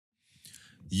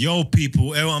Yo,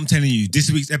 people, I'm telling you, this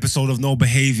week's episode of No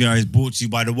Behaviour is brought to you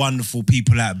by the wonderful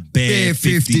people at Bear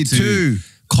 52.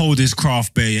 Coldest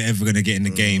craft beer you're ever going to get in the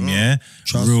game, yeah?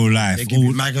 Trust Real life. They give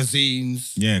you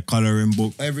magazines. Yeah, colouring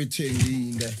book. Everything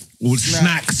in there. All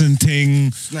snacks and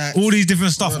ting. All these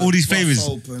different stuff, all these flavours.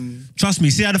 Trust me,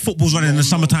 see how the football's running and the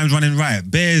summertime's running right.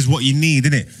 Beer is what you need,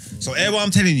 innit? So, what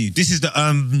I'm telling you, this is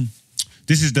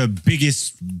the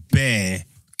biggest bear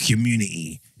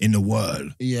community in the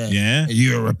world. Yeah.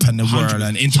 Europe and the world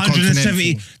and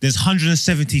intercontinental. There's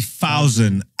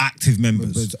 170,000 active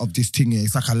members of this thing here.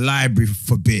 It's like a library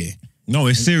for beer. No,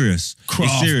 it's serious.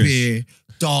 Craft beer,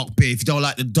 dark beer. If you don't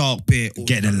like the dark beer,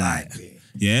 get the light.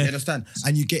 Yeah. You understand?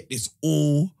 And you get this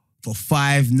all for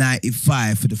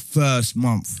 $5.95 for the first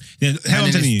month. Yeah,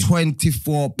 I'm telling you,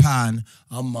 £24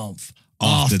 a month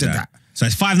after that. So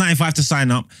it's $5.95 to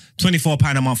sign up,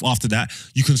 £24 a month after that.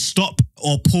 You can stop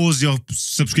or pause your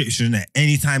subscription at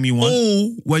any time you want. Or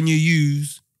when you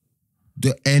use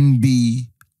the NB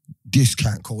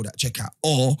discount code at checkout.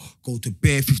 Or go to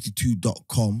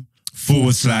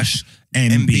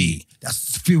bear52.com/NB.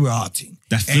 That's fluiting.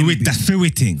 That's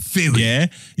fluiting. Yeah?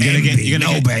 You're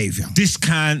gonna get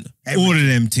discount, all of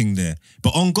them thing there.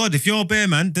 But on God, if you're a bear,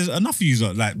 man, there's enough of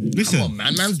you. Like, listen. Come on,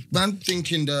 man. Man's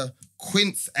drinking the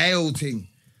quince ale thing.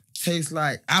 Tastes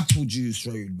like apple juice,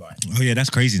 road by. Oh yeah, that's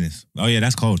craziness. Oh yeah,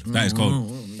 that's cold. That is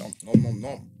cold. No.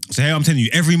 So here I'm telling you,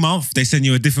 every month they send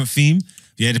you a different theme.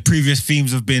 Yeah, the previous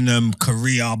themes have been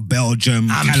Korea, Belgium,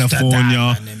 Amsterdam,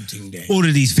 California, and them thing there. all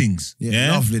of these things.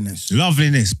 Yeah,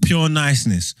 Loveliness, pure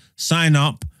niceness. Sign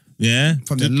up. Yeah,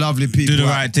 from the lovely people. Do the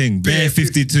right thing. Bear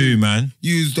 52, man.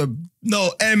 Use the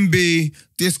NB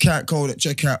discount code at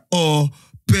checkout or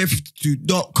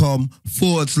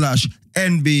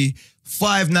bear52.com/NB.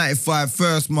 $5.95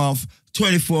 first month,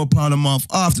 £24 a month.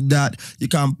 After that, you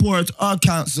can port or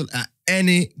cancel at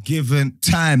any given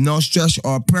time. No stress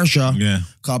or pressure. Yeah.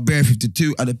 Because Bear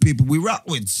 52 are the people we rock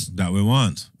with. That we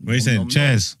want. What are you saying?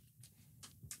 Cheers.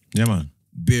 Yeah, man.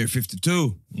 Bear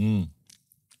 52.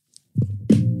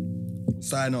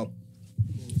 Sign up.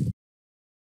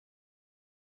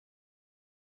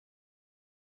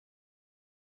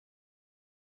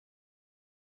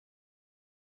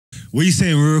 What are you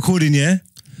saying? We're recording, yeah?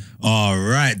 All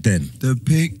right, then. To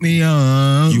pick me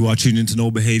up. You are tuned into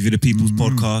No Behaviour, the People's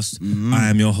Podcast. I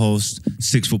am your host,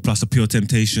 6 foot plus of pure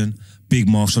temptation. Big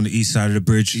Margs on the east side of the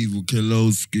bridge. Evil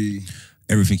Kilowski.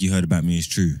 Everything you heard about me is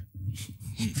true.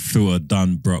 Filter,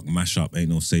 done, Brock, mash up, ain't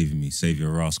no saving me. Save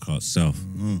your rascal self.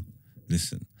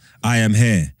 Listen, I am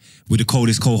here with the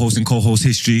coldest co-host in co-host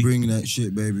history. Bring that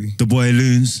shit, baby. The boy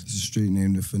Loonz. It's a street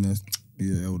name, the finesse.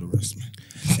 Yeah, all the rest, man.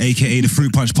 AKA the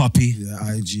Fruit Punch Puppy.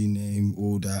 Yeah, IG name,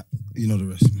 all that. You know the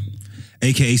rest, man.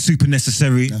 AKA Super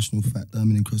Necessary. National Fat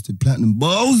Diamond Encrusted Platinum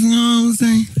Balls, you know what I'm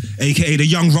saying? AKA the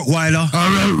Young Rockweiler. You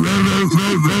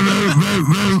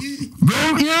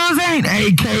know what I'm saying?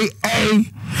 AKA.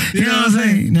 You know what I'm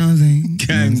saying? You know what I'm saying?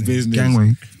 Gang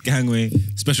business. Gangway.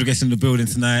 Special guest in the building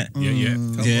tonight.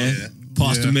 Yeah.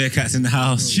 Past the Meerkats in the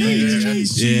house.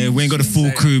 Yeah, we ain't got a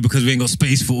full crew because we ain't got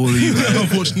space for all of you guys.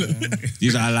 Unfortunately.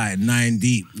 These are like 9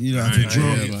 deep. You don't have to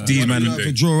draw. These man have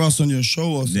to draw us on your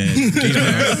show or something.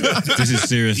 Yeah, this is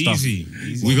serious stuff. We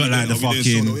got like the fucking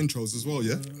solo intros as well,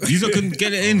 yeah. You couldn't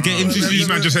get it in. Get into these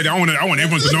man just said, I want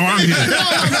everyone to know I'm here.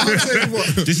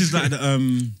 This is like the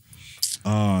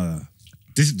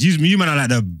you man are like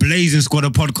the blazing squad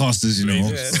of podcasters, you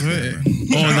know.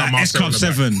 Or like S Club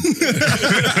 7.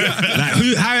 Like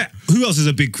who else is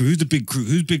a big crew? Who's the big crew?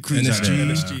 Who's big crews?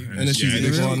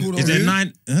 NSG. Is there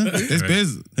 9? It's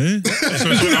Biz.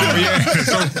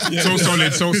 So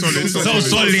solid. So solid.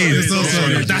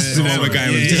 That's the one we're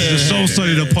going with. This is the so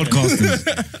solid of podcasters.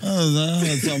 I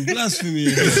heard some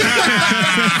blasphemy.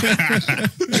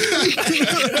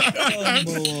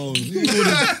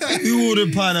 You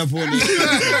ordered pineapple.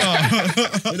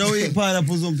 You don't eat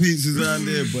pineapples on pizzas around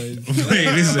there, boy.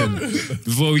 Wait, listen.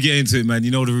 Before we get into it, man,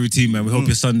 you know the routine, man. We hope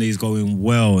your Sunday is going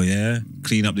well, yeah?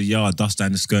 Clean up the yard, dust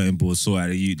down the skirting board, sort out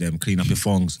the ute them, clean up your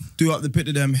thongs. Do up the pit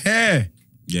of them hair.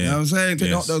 Yeah. You know what I'm saying?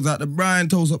 Take the hot dogs out the brine,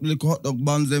 toast up the little hot dog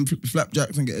buns, then flip the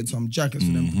flapjacks and get some jackets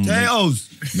for them potatoes.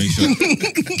 Make sure,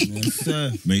 yes,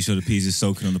 sir. Make sure the peas is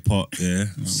soaking on the pot, yeah?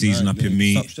 Season up your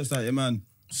meat. Stop stressing out your man.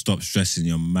 Stop stressing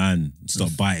your man. Stop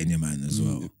biting your man as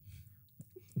well.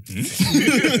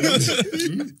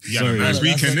 Sorry. Nice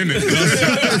weekend, innit?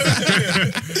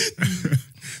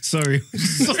 Sorry.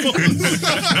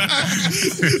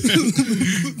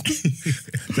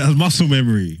 That was muscle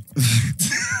memory.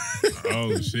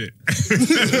 Oh, shit.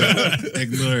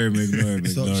 Ignore him.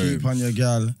 Stop cheap on your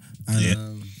gal.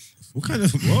 And, What kind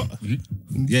of, what?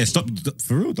 Yeah, stop,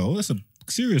 for real though, that's a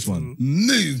serious one.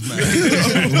 Move,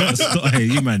 man. Hey,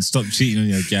 you man, stop cheating on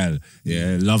your gal.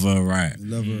 Yeah, love her right.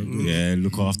 Love her. Yeah,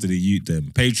 look after the youth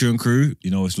them. Patreon crew,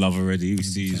 you know it's love already. We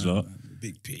see you lot.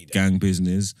 Big P. Gang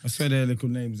business. I swear their little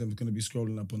names. I'm gonna be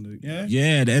scrolling up on the. Yeah.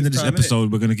 Yeah, at the end of this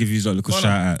episode, we're gonna give you lot little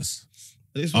shout outs.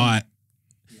 All right.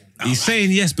 He's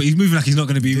saying yes, but he's moving like he's not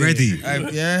gonna be ready.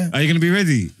 Yeah. Are you gonna be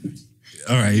ready?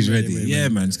 All right, he's ready. Yeah,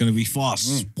 man, it's gonna be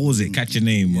fast. Pause it, catch your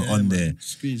name on there.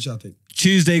 Screenshot it.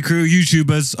 Tuesday crew,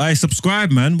 YouTubers,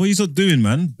 subscribe, man. What are you not doing,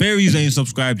 man? Barry's ain't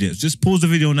subscribed yet. Just pause the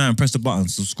video now and press the button.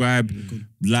 Subscribe,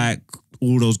 like,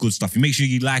 all those good stuff. You make sure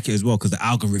you like it as well because the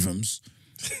algorithms.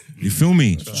 You feel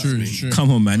me? True.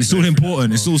 Come on, man. It's all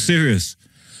important. It's all serious.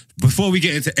 Before we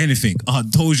get into anything,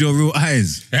 those your real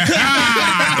eyes. That's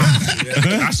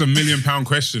 £1 million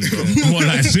question, bro. What,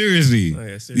 like, seriously? Oh,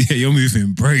 yeah, seriously. Yeah, you're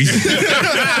moving brazy.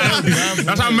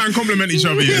 That's how man compliment each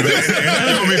other. You're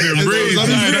moving brazy.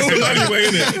 That's the only way,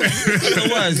 innit? I don't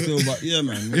know why still, but yeah,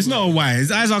 man. It's not a why.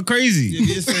 His eyes are crazy. If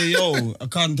you say, yo, a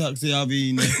contact say I've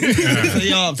been. That's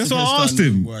what I asked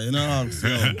him. Boy, you know, ask,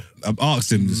 yo. I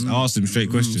asked him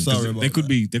straight questions. Sorry about They could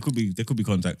be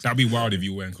contacts. That'd be wild if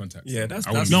you weren't contacts. Yeah, that's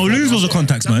No, Loonz was a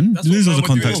contacts man. That's Loonz was a what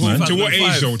man would do. contacts man. To what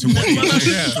age though? To what age?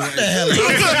 What the hell?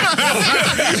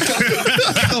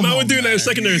 Man, we're doing that in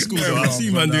secondary school, though. I see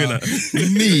man doing that.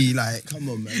 Me, like, come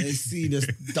on, man. They see this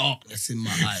darkness in my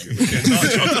eyes.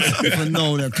 If I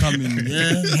know they're coming,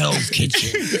 yeah? Hell's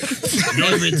Kitchen.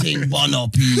 Everything bun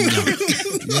up here.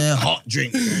 Yeah, hot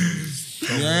drink.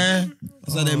 Yeah?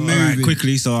 So they're All moving. right,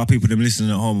 quickly, so our people them listening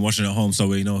at home, watching at home, so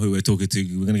we know who we're talking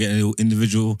to. We're gonna get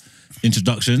individual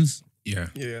introductions. Yeah.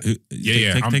 Yeah.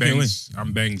 I'm Take it away. Bangs.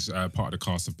 I'm Bangs, part of the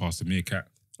cast of Pastor Meerkat.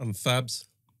 I'm Fabs.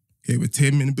 Here with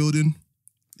Tim in the building.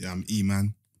 Yeah, I'm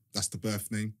E-Man. That's the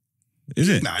birth name. Is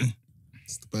it? Man.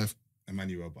 It's the birth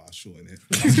Emmanuel, but I'll shorten it.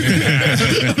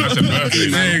 That's a birthday.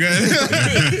 There you go.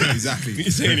 Exactly.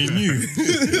 You're saying he knew.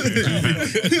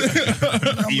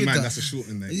 E-Man, that's a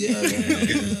shortened name. Yeah.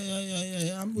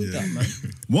 I'm with that, man.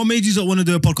 What made you want to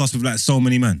do a podcast with like so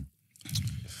many men?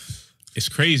 It's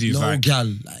crazy. It's No like gal.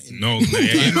 Like, to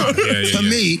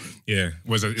me, is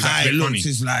that I funny? looks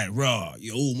is like, raw.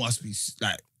 You all must be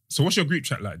like. So what's your group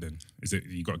chat like then? Is it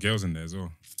you got girls in there as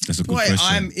well? That's a good Boy,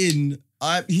 question.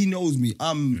 he knows me.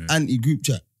 I'm anti-group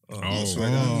chat. Oh,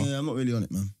 Yeah, I'm not really on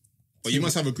it, man. But you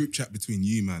must have a group chat between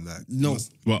you, man. Like, No,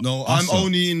 What? no, Us I'm or-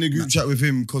 only in the group chat with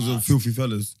him because of Filthy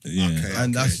Fellas. Yeah.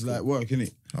 And that's like work,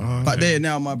 innit? But they're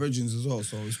now my brethrens as well,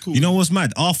 so it's cool. You know what's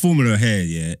mad? Our formula here,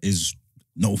 yeah, is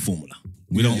no formula.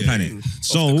 We don't plan it.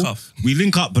 So the cuff. we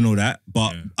link up and all that,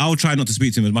 but I'll try not to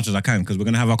speak to him as much as I can because we're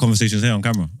gonna have our conversations here on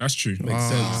camera. That's true. Makes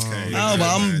sense. Oh, but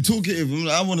I'm talkative.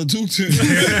 I want to talk to him.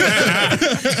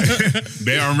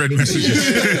 Bare unread messages.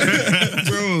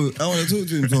 Bro, I want to talk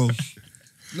to him, so.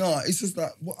 No, it's just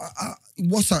like,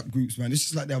 WhatsApp groups, man. It's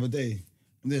just like the other day.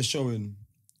 And they're showing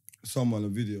someone a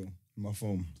video on my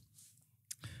phone.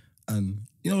 And,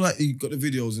 you know, like, you got the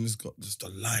videos and it's got just a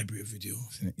library of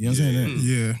videos in it. You know what I'm saying?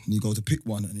 Yeah. And you go to pick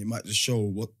one and it might just show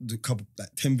what the couple,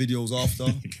 like 10 videos after,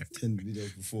 10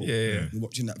 videos before. Yeah. You're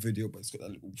watching that video, but it's got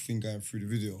that little thing going through the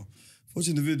video.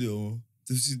 Watching the video,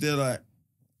 they're like,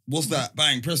 what's that?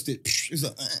 Bang, pressed it. It's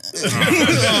like,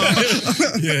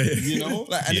 you know?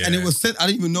 Like, and it was sent, I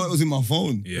didn't even know it was in my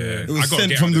phone. Yeah. It was I gotta sent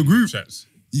get from out the of group. chats.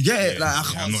 You get it? Yeah, Like, I yeah,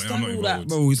 can't I'm not stand all that, involved.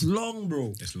 bro. It's long,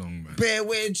 bro. It's long, man. Bare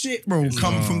weird shit, bro.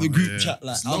 Coming from the group chat.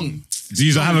 Like, long. Do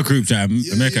you have a group chat,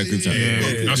 a Meerkat group chat?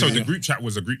 Yeah. No, so the group chat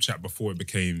was a group chat before it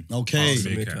became Okay.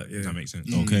 Pastor Meerkat, Meerkat, yeah. if that makes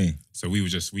sense. Okay. So we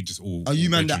just all. Are you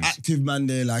man the veterans. active man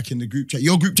there, like in the group chat?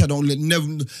 Your group chat don't a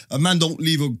man don't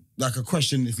leave a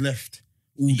question that's left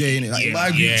all day in it. Like in my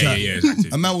group chat, it's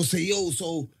active. a man will say, "Yo,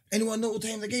 so anyone know what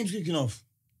time the game's kicking off?"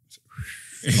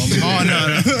 Oh,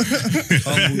 no.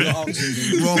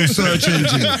 Wrong search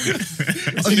engine.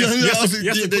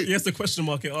 He has to question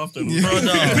mark it after.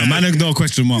 Man ignore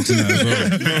question marks in that as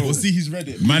well. We'll see he's read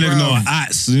it. Man ignore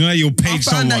ats. You know you'll I page found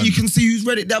someone. that you can see who's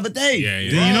read it the other day. Yeah.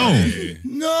 Do you know?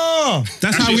 No.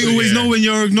 That's how we shit, always know when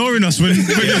you're ignoring us when we're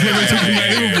talking about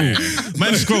yeah. Liverpool.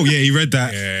 Man scroll, yeah, he read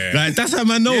that. Yeah. Like that's how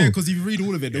man know. Yeah, because if you read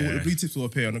all of it, the blue tips will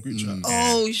appear on the group chat.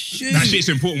 Oh shit. That shit's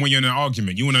important when you're in an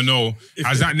argument. You want to know,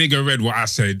 has that nigga read what I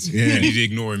said? Yeah. And he's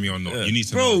ignoring me or not? You need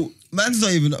to know. Bro, man's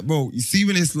not even, bro, you see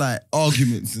when it's like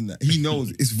arguments and that, he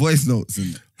knows it's voice notes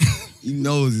and that. He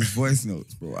knows his voice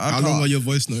notes, bro. How long are your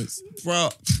voice notes? Bro,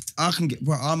 I can get,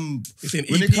 bro, I'm, It's in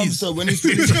when it EPs. comes to, when it's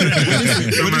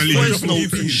voice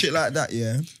notes and shit like that,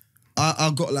 yeah,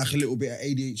 I got like a little bit of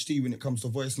ADHD when it comes to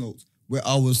voice notes, where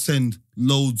I will send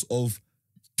loads of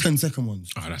 10-second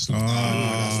ones. Oh, that's Oh,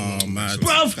 man.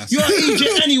 Bruv, you're an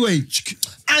idiot anyway.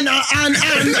 And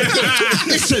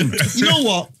listen, you know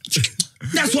what?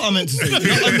 That's what I meant to say.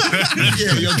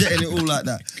 Yeah, you're getting it all like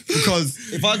that. Because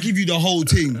if I give you the whole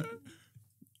thing,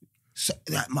 so,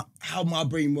 like how my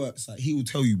brain works, like he will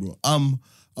tell you, bro, I'm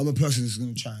a person that's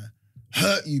gonna try and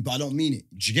hurt you, but I don't mean it.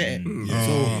 Do you get it?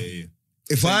 So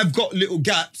if I've got little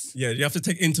gaps, Yeah, you have to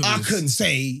take intervals. I can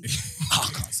say, I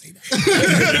can't say that.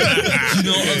 You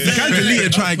know what I'm saying? You can delete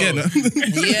and try again. Yeah.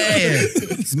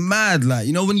 It's mad, like,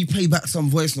 you know when you play back some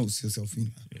voice notes to yourself, you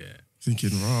know?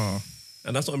 Thinking, raw.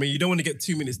 And that's what I mean. You don't want to get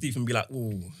 2 minutes deep and be like,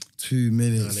 oh. 2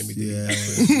 minutes. let me do Yeah.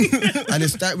 And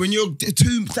it's that when you're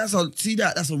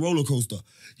that's a roller coaster.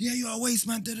 Yeah, you're a waste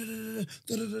man. Da, da, da,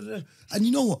 da, da, da, da. And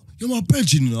you know what? You're my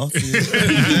brethren, you know?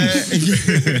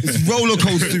 It's roller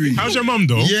coastery. How's your mum,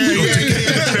 though?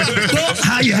 Yeah. But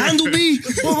how you handle me?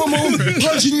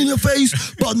 Punching you in your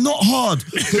face, but not hard.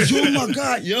 Because you're my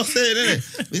guy. You know what I'm saying,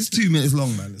 innit? It's 2 minutes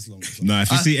long, man. It's long. Nah, if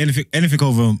you see anything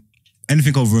over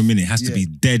a minute, it has to be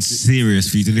dead serious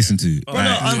for you to listen to.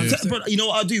 But you know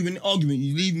what I do in an argument?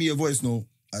 You leave me a voice note.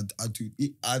 I do.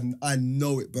 I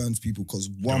know it burns people because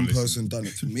one person done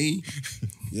it to me.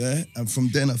 Yeah, and from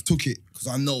then I've took it because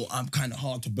I know I'm kind of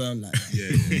hard to burn like that.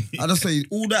 Yeah. I just say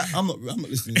all that. I'm not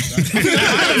listening to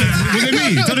that. Was it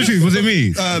me? Tell the truth. Was it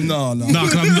me? No. No,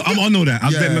 because I know that.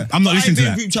 I'm not listening to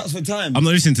that. Group chats for time. I'm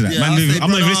not listening to that. Yeah, I'm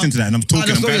not even listening to that, and I'm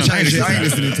talking. I'm going chatting shit. I ain't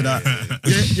listening to that.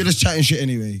 You're just chatting shit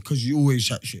anyway because you always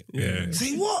chat shit. Yeah.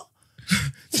 Say what?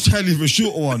 Try to leave a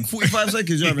shorter one. 45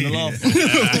 seconds, you're having a laugh.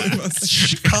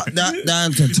 Cut that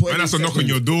down to 20 Man, that's a knock on seconds.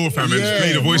 your door, fam, and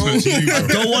play the voice note to you, bro. I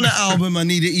don't want an album, I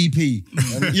need an EP. And,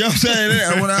 you know what I'm saying?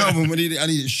 I want an album, I need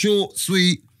it short,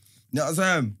 sweet. You know what I'm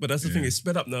saying? But that's the thing, it's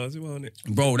sped up now as well, isn't it?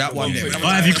 Bro, that one there. Oh,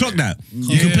 have you clocked that?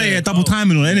 You can play it double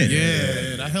time and all, innit?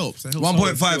 Yeah, that helps.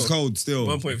 1.5 is cold still.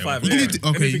 1.5. You need to-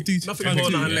 okay, you do- Nothing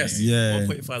more, nothing less. Yeah.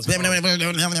 1.5 is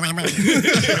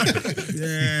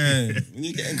Yeah. When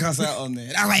you're getting cussed out on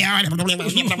there. I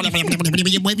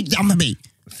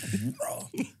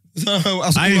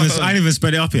ain't even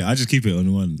spread it up yet. I just keep it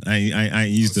on one. I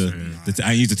ain't used the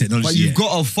technology. But you've yet.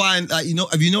 got to find, like, you know,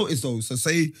 have you noticed though? So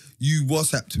say you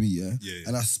WhatsApp to me, yeah?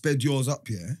 And I sped yours up,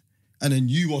 yeah? And then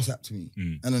you WhatsApp to me.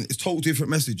 And then it's total different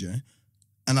message, yeah?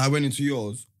 And I went into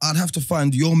yours. I'd have to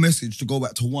find your message to go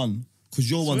back to one. Because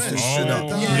your one's still sped up.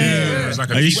 Yeah. It's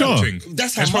like a Are you sure? thing.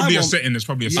 That's how There's probably my a one- setting. There's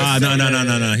probably a setting.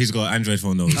 No. He's got an Android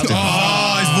phone though. It's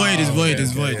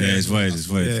void. Yeah, it's void.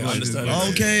 I understand.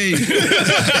 Okay.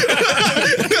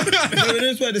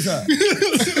 Let's try this out.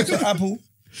 So Apple,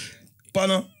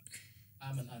 Banner.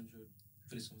 I'm an Android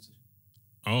for this conversation.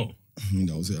 Oh.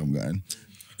 That was it, I'm going.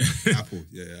 Apple,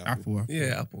 yeah. Apple.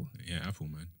 Yeah, Apple. Yeah, Apple,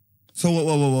 man. So,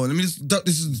 whoa. Let me just,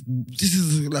 this is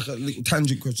like a little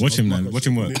tangent question. Watch him, man. Watch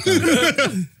him work.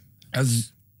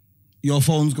 As your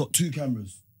phone's got 2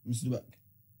 cameras. Let me see the back.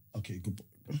 Okay, good.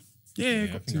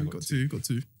 Yeah, I think I got two.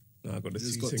 No, I got the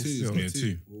It's two got things. two. still. Yeah,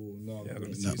 two. Oh, no. Yeah, I got the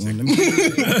that two one.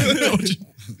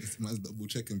 This man's double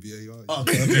checking VAR.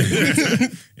 Okay.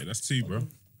 Yeah, that's two, bro.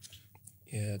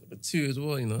 Yeah, but 2 as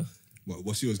well, you know.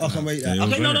 What's yours? I can rate that. Yeah,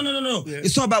 Okay, it was no.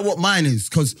 It's not about what mine is,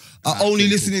 because I'm only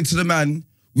listening to the man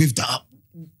with the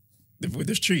With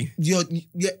this tree. you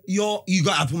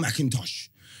got Apple Macintosh.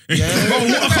 Yeah,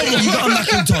 you got a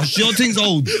Macintosh. Your thing's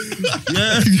old.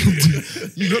 Yeah,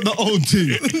 you got the old thing.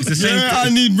 It's the same. I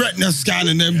need retina scan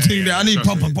and them thing there. I need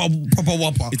proper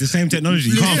whopper. It's the same technology.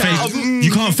 You can't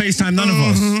FaceTime none of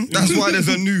us. That's why there's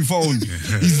a new phone.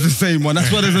 It's the same one.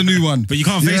 That's why there's a new one. But you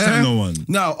can't FaceTime no one.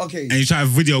 No, okay. And you try to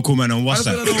video call man on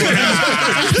WhatsApp.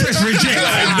 Press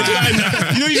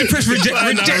reject. You know you should press reject.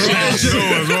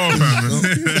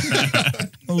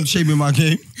 Don't shame in my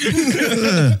game.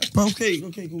 But okay,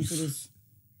 cool. So there's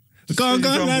Go on,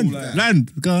 example,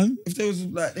 land. Go on. if there was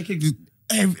like they could just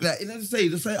let's say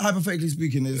hypothetically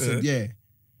speaking, they said they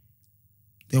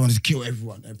wanted to kill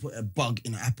everyone. They put a bug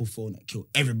in an Apple phone that killed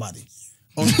everybody.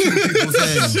 Only 2 people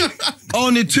there.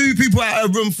 Only 2 people out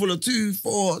of a room full of 2,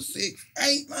 4, 6,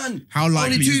 8, man. How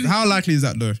likely is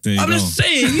that though? There you I'm go. just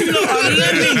saying, you know,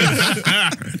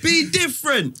 be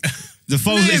different. The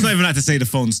phone, it's not even like to say the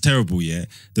phone's terrible, yeah?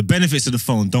 The benefits of the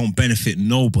phone don't benefit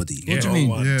nobody. What do you mean?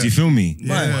 Yeah. Do you feel me?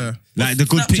 Yeah. Like the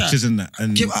good Snapchat. pictures and that.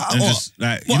 And just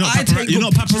like, you're not you're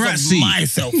not paparazzi.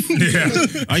 myself.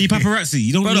 Are you paparazzi?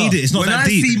 You don't need it. It's not when that I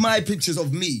deep. see my pictures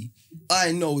of me,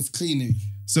 I know it's clean.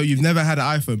 So you've never had an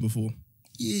iPhone before?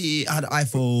 Yeah, I had an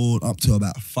iPhone up to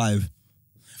about 5.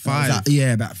 5?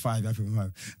 About 5, iPhone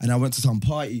 5. And I went to some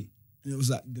party. And it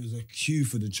was like, there was a queue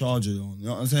for the charger on. You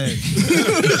know what I'm saying? But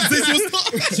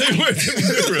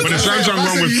the Samsung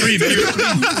one with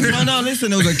 3, No,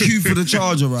 listen, there was a queue for the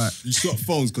charger, right? You swap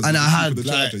phones because And I had the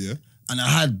like, charger, yeah? and I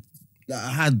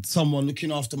had someone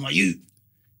looking after my youth.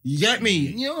 You get me?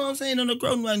 You know what I'm saying? On a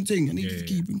grown man thing. I need to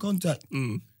keep in contact.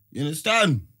 You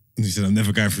understand? And he said, I'm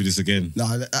never going through this again. No,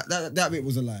 that bit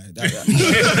was a lie. That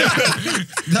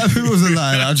bit was a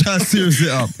lie. I'm trying to serious it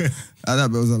up.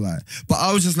 That bit was a lie. But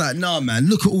I was just like, nah, man,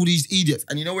 look at all these idiots.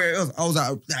 And you know where it was? I was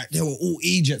like, they were all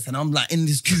idiots. And I'm like in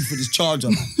this queue for this charger.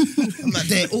 I'm like,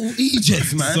 they're all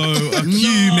idiots, man. So a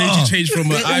queue made you change from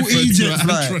an iPhone to an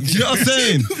Android. You know what I'm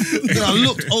saying? Then I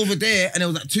looked over there and there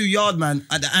was like 2 yard man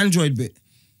at the Android bit.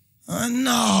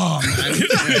 No,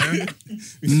 man.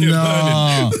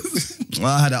 No.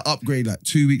 I had an upgrade like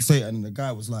 2 weeks later, and the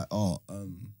guy was like,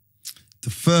 the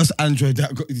first Android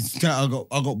that I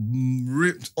got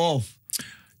ripped off.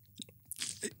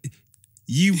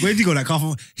 Where did he got that car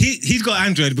from? He's got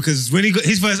Android because when he got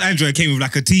his first Android came with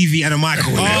like a TV and a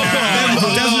microwave. That's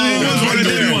what it was. One of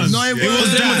them ones. No, it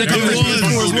was that. It was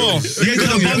as well. Yeah,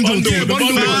 got the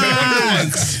bundle.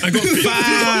 Facts. I got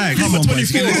facts. Come on, man.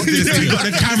 You got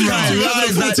the camera.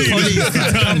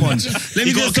 Come on. Let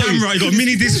me got a camera. You got a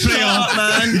mini disc player.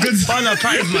 Man. Good fun.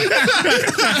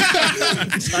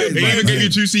 They even gave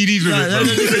you 2 CDs with it.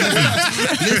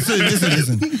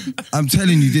 Listen. I'm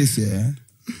telling you this, yeah.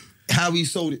 How he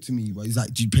sold it to me, but he's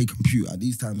like, do you pay computer?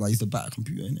 These times I used to buy a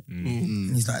computer, innit?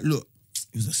 And he's like, look,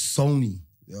 it was a Sony.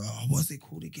 What's it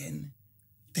called again?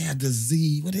 They had the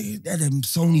Z, they had them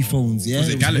Sony phones, yeah? Was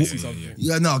it Galaxy?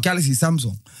 Yeah, no, Galaxy,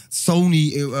 Samsung.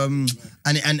 Sony,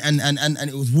 and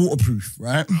it was waterproof,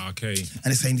 right? Okay. And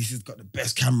it's saying this has got the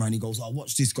best camera, and he goes,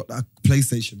 watch this, got that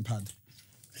PlayStation pad.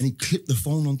 And he clipped the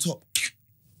phone on top.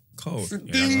 Cold.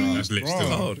 Yeah, that's lit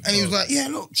still. Cold. And he was like, yeah,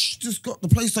 look, just got the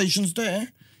PlayStations there.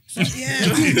 Yeah,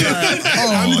 I'm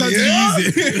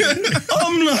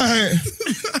like,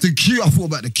 the queue. I thought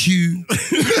about the queue.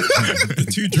 The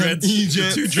 2 dreads.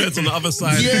 The 2 dreads on the other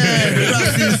side.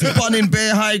 Yeah, spun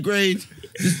bare high grade,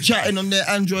 just chatting on their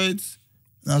Androids.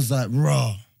 And I was like,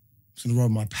 raw. I'm gonna roll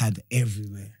my pad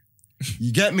everywhere.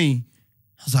 You get me?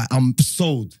 I was like, I'm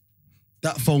sold.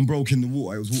 That phone broke in the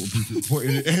water. It was waterproof. Broke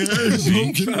in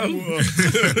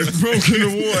the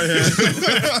water.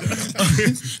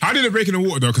 Yeah. How did it break in the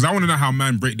water though? Because I want to know how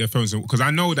man break their phones. Because I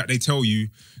know that they tell you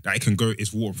that it can go,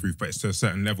 it's waterproof, but it's to a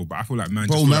certain level. But I feel like man,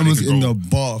 Bro, just feel man like was in the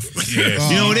bath. Yeah.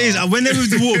 You know what it is? When they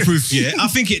moved the waterproof, I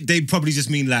think they probably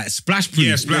just mean like splash proof.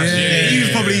 Yeah, splash. Yeah.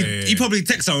 He probably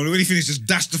texted someone when he finished, just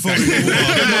dashed the phone in the water.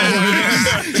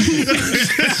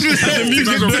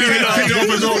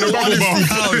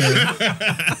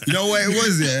 You know what it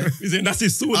was, yeah? Is it, that's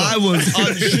his sauna? I was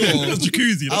unsure. That's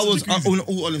jacuzzi. In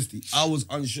all honesty, I was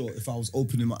unsure if I was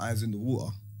opening my eyes in the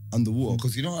water. Underwater,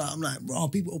 because you know I'm like, bro,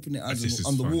 people open their eyes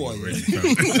underwater.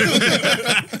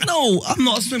 No, I'm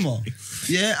not a swimmer.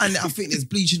 Yeah, and I think there's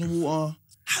bleach in the water.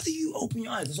 How do you open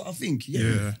your eyes? That's what I think.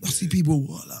 Yeah. I see people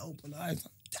like open their eyes.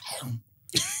 Damn.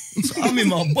 So I'm in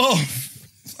my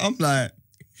bath. I'm like,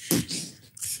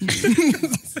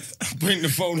 I bring the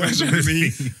phone over to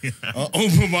me. I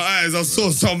open my eyes. I saw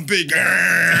some big.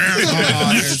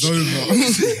 It's over.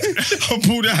 I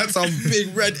pulled out some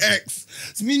big red X.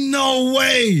 It's me, no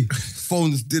way.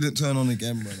 Phones didn't turn on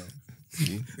again, brother.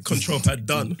 The control pad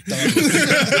done.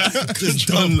 Just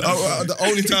done. The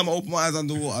only time I open my eyes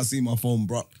underwater, I see my phone,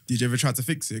 bro. Did you ever try to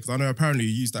fix it? Because I know apparently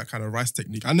you use that kind of rice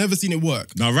technique. I've never seen it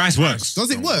work. No, rice works.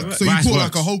 Does it work? Rice So you put works.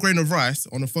 like a whole grain of rice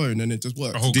on a phone and it just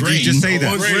works. Did you just say that?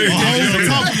 Whole grain.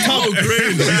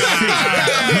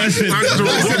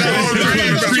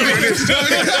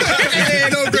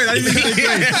 No grain. I didn't say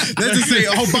grain. Let's just say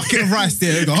a whole bucket of rice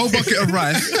there. A whole bucket of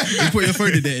rice. You put your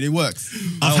phone in there and it works.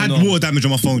 I've had water damage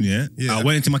on my phone, yeah? Yeah. I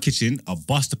went into my kitchen, I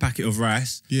bust a packet of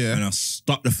rice, and I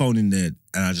stuck the phone in there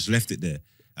and I just left it there.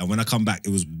 And when I come back, it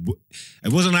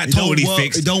wasn't like totally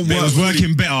fixed. It don't but work. It was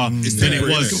working better than it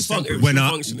was when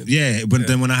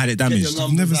I had it damaged.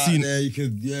 I've never seen it. You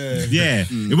could,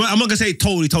 I'm not gonna say it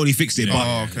totally fixed it, but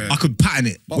I could pattern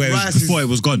it. Whereas before it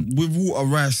was gone. With water,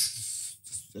 rice.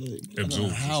 It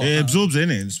absorbs it,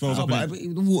 innit? It swells up. But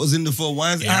the water's in the phone.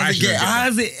 How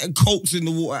is it coaxing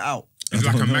the water out? It's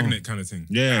like a magnet kind of thing.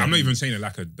 Yeah. I'm not even saying it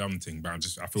like a dumb thing, but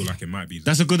I feel like it might be.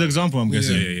 That's a good example, I'm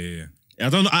guessing. Yeah. I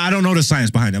don't know the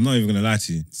science behind it. I'm not even gonna lie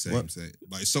to you. Same.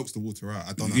 But it soaks the water out.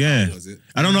 I don't know Yeah. how it does it.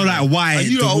 I don't know like why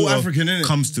you the lot all water African, innit?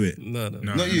 comes to it. No.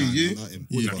 Not you. You? Not him.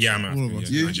 Yeah, I'm All of us.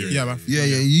 African. You? Yeah, man. Yeah.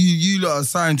 You lot are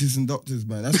scientists and doctors,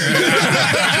 man. That's come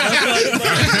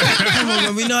on,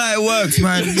 man. We know how it works,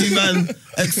 man. You man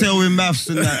excel in maths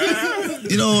and that.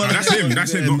 You know what? That's him.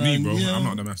 That's him, not me, bro. You know? I'm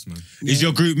not the maths man. Is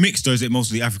your group mixed or is it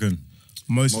mostly African?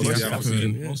 Mostly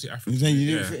Mostly African. You saying you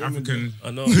didn't fit in with African.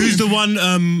 I know. Who's the one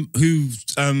who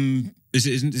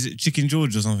Is it Chicken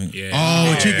George or something? Yeah.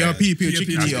 Oh, chicken yeah.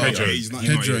 chicken That's eater. Pedro. He's not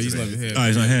Pedro, here he's not today. here. Oh,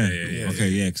 he's not here. Yeah. Okay,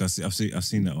 yeah, because I've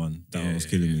seen that one. That one was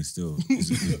killing me still. I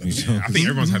think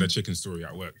everyone's had a chicken story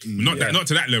at work. Not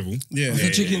to that level. Yeah. What's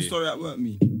the chicken story at work,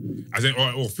 me? As in,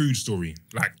 or food story,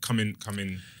 like coming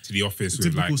to the office with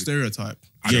Typical like stereotype.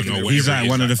 I don't know. He's whatever it like is,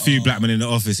 one of the few black men in the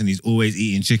office, and he's always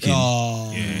eating chicken.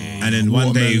 Oh. And then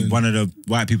one day, one of the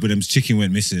white people, them's chicken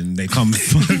went missing. They come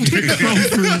through.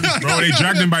 Bro, they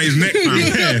dragged him by his neck, man.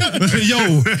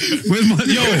 Yo, where's my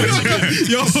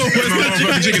Where's my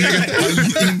motherfucking chicken,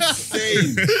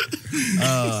 nigga?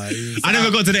 Insane. I never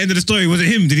got to the end of the story. Was it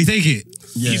him? Did he take it?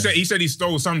 Yeah. He said he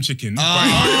stole some chicken.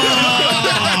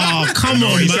 Oh, come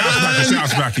on, He man. set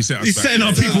us back. He's setting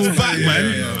our people back,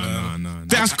 man. No.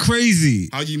 That's crazy.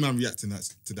 How do you man react to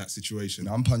that situation?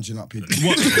 I'm punching up people.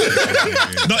 What?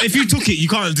 No, if you took it, you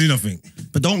can't do nothing.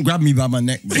 But don't grab me by my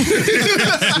neck, bro.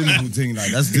 Simple thing,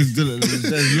 like there's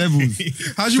levels.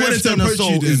 How do you want it Theft to and approach you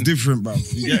assault is then? different, bro.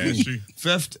 You get me? true.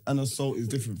 Theft and assault is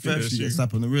different. Theft, that's you get true.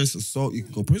 slapped on the wrist. Assault, you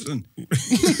can go prison.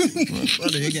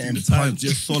 Brother, you're getting punched,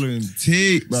 you're swallowing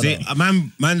teeth, brother.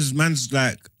 See, man's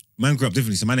like, man grew up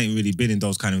differently, so man ain't really been in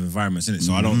those kind of environments, innit?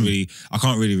 So I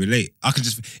can't really relate. I could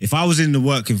just, if I was in the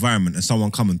work environment and someone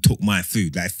come and took my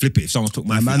food, like flip it, if someone took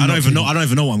my food, man I don't even know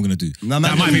what I'm gonna do. man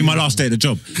That might be my last day of the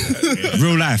job.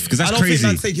 Real life, because I that's don't crazy.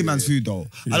 think that's taking man's food though.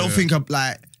 I don't think I'm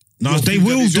like. No, your they food-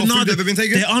 will. Has your No, food ever been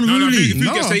taken? They're No, unruly. food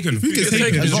gets taken. Food gets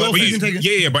taken. Has your But food you- been taken?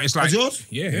 Yeah, but it's like Has yours?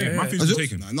 Yeah, my food's Has been yours?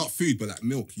 taken. Nah, not food, but like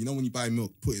milk. You know when you buy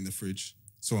milk, put it in the fridge,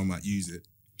 someone might use it.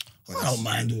 But I don't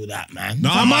mind all that, man. No,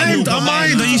 I mind.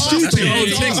 Are you stupid?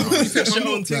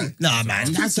 Nah,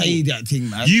 man, that's a idiot thing,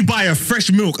 man. You buy a fresh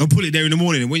milk and put it there in the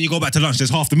morning, and when you go back to lunch, there's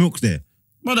half the milk there.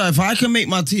 Brother, if I can make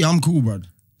my tea, I'm cool, bro.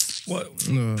 What?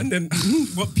 And then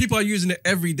what? People are using it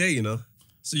every day, you know.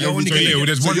 So you're only So gonna yeah, well, get,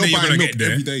 there's So one you're day you're buying gonna milk get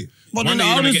there. every day. But One then day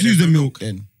you're I'll gonna just get use the there. milk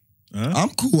then. I'm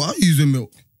cool, I'll use the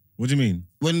milk. What do you mean?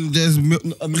 When there's a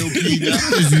milky, I'll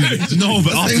just use it. No,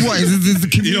 but Say what? Is this the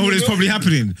you know what is probably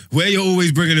happening? Where you're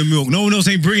always bringing the milk. No one else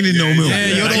ain't bringing in no milk. Yeah,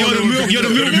 you're the milk. You're the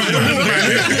milkman.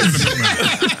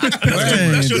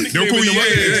 They'll call you.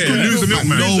 Yeah. Lose the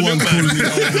milkman. No one calling me.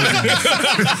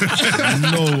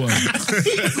 No one.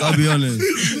 I'll be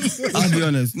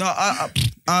honest. No, I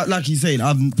like you saying,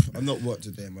 I've not worked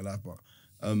a day in my life, but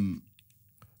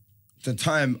the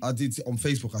time I did on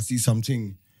Facebook, I see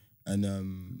something, and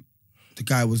the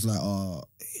guy was like,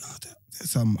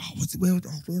 there's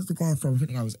where's the guy from? I think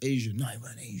the guy was Asian. No, he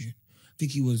wasn't Asian. I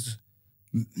think he was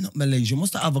not Malaysian.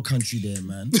 What's the other country there,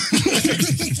 man?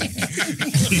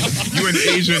 You went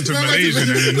Asian to Malaysian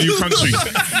and a new country.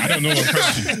 I don't know what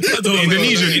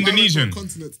country. Indonesian.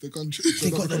 Continent to the country. They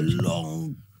got the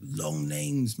long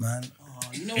names, man. Oh,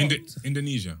 you know what?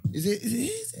 Indonesia. Is it?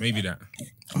 Maybe that.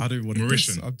 I don't want to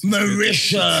Mauritian.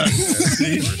 Mauritius.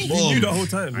 you knew the whole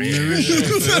time. I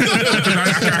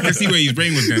can see where his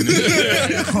brain was going.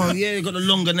 Oh yeah, they got the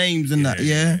longer names and that.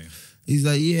 Yeah. He's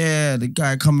like, yeah, the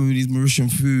guy coming with his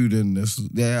Mauritian food and this.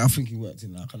 Yeah, I think he worked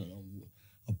in like, I don't know,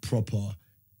 a proper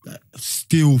like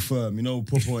steel firm, you know,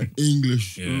 proper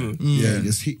English. Yeah.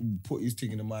 Just put his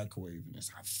thing in the microwave and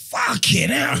it's like, fucking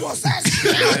hell, what's that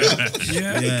shit?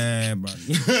 Yeah, man.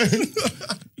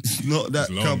 It's not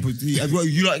that long. cup of tea. Well,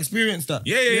 you like experienced that?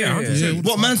 Yeah. 100%.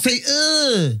 What man say?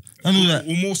 And all that.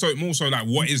 Or more so, like,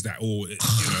 what is that? Or that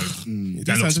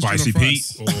looks sounds just spicy, on a Pete.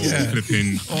 Or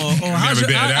flipping. Or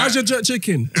how's your jerk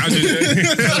chicken? You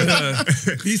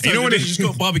know what? You just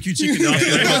got barbecue chicken.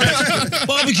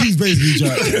 Barbecue's basically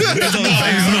Jack.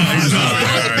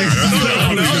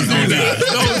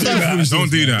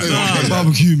 Don't do that.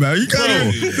 Barbecue, man. You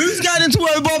can't. Who's going into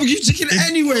work with barbecue chicken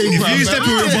anyway, bro? If you step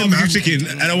in with barbecue chicken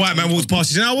and a white man walks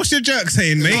past you, say, what's your jerk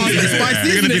saying, mate? It's spicy.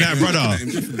 You're going to be like, brother.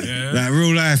 Like,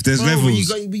 real life, there's levels.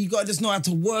 You got to just know how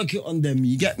to work it on them.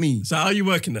 You get me? So how are you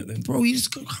working that then? Bro, you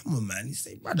just go, come on, man. You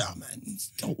say, brother, man,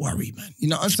 don't worry, man. You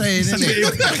know what I'm saying,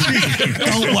 innit?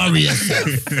 Don't worry yourself.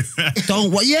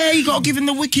 Don't worry. Yeah, you got to give him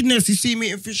the wickedness. You see me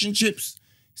eating fish and chips.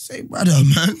 Say, brother,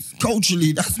 man,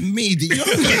 culturally, that's me. You know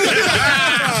what I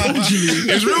mean?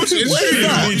 Culturally. It's real. It's What is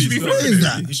that? true. What is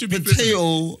that? You should be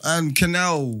Potato and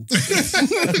canal.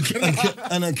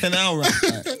 And a canal wrap.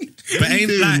 But ain't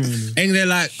there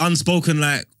like unspoken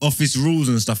like office rules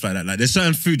and stuff like that? Like there's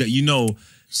certain food that you know,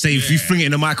 say if you fling it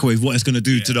in the microwave, what it's gonna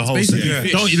do to the whole basically thing.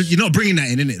 fish. You're not bringing that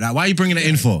in, innit? Like why are you bringing that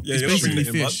in for? Yeah, It's you're not basically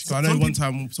bringing it in, fish. bud. So I know one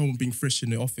time someone being fish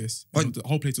in the office, and the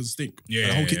whole place was stink. Yeah,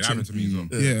 the whole that kitchen. happened to me as well.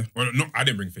 Yeah. Well, no, I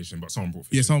didn't bring fish in, but someone brought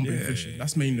fish. Yeah, in. someone bring fish.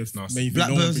 That's main It's nasty. main thing. Black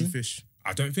No one person? bring fish.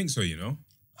 I don't think so. You know.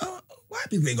 White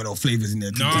people ain't got no flavours in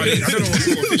there. No, I don't know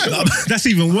what sort of fish. That's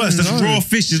even worse. That's raw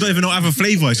fish. There's not even no other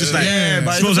flavour. It's just like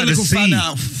but it smells like the sea. You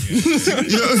know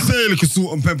what I'm saying? Look at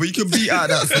salt and pepper. You can beat out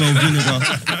that smell vinegar.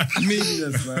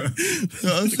 Meaningless, man. You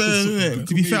know what I'm saying?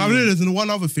 To be fair, I know there's one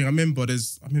other thing. I remember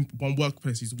one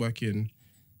workplace he's working.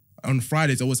 On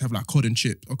Fridays, I always have like cod and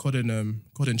chips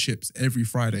every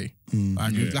Friday,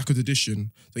 like a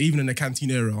tradition. So even in the canteen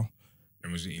area,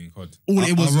 And was eating cod. all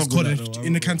it was cod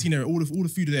in the canteen area. All the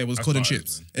food there was cod and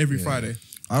chips every Friday.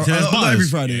 Not every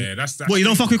Friday. Yeah, that's What, you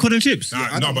don't fuck with cod and chips?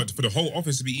 No, but for the whole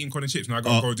office to be eating cod and chips, now I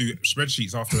gotta go do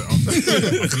spreadsheets after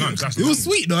lunch. That's It was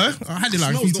sweet though. I had it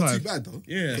like a few Smells not too times. bad though.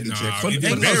 Yeah, Cod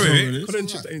and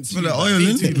chips ain't Full of oil,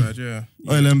 too innit? bad. Yeah.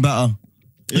 Oil and batter.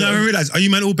 You know, I realised, are you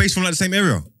man all based from like the same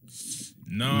area?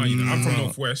 No, you know, I'm from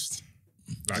Northwest,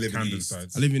 I like live in the Camden East. side.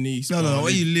 I live in the East. No.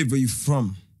 Where you live? Where you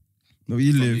from? No, where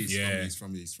you live. Yeah.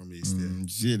 From East. Yeah.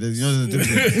 Shit, there's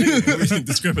different.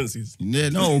 Discrepancies. Yeah,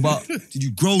 no, but did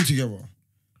you grow together?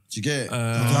 Did you get it?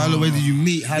 How long did you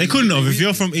meet? They couldn't have. If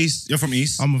you're from East, you're from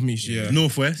East. I'm of Mish, yeah.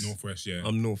 Northwest. Northwest, yeah.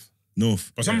 I'm North.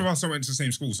 North. But some of us went to the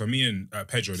same school. So me and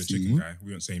Pedro, the chicken guy,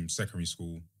 we went same secondary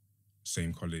school,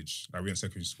 same college. Like we went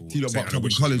secondary school. You lot same- bucked up in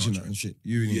which- college and that and shit.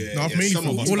 Uni. Yeah, No, mainly some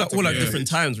for of us All met at together. different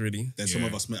times, really. Then some Yeah.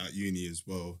 of us met at uni as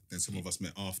well. Then some of us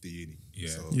met after uni. Yeah.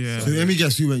 So, Yeah. So let me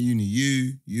guess who went uni.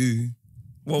 You.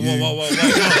 Whoa. Come on, man.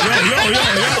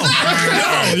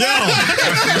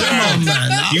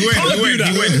 He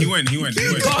went. You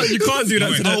can't do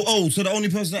that to the. So the only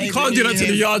person that You can't do that to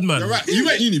the yard man. You're right. You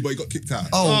went uni, but you got kicked out.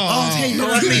 Okay,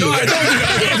 no, I mean. No, I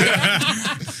don't do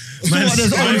that.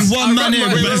 There's only one man here.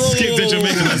 Skip the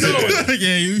Jamaican.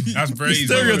 That's crazy.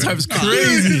 Stereotype's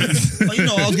crazy. But you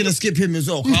know, I was gonna skip him as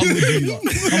well. 'Cause I'm with you.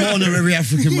 Like. I'm honorary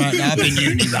African right now. I've been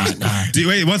uni right now.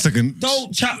 Wait 1 second.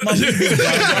 Don't chat my business.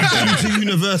 I've been to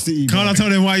university. Can't I man. tell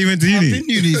them why you went to I've uni? been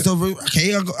uni. So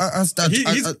okay, I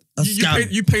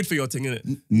scam. You paid for your thing, innit?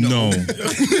 No.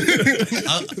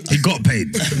 He got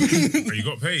paid. But you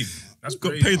got paid. That's Got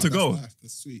crazy. paid to go.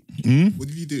 That's sweet. What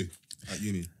did you do at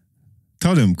uni?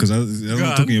 Tell them, because I'm Go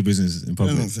not on. talking your business in I'm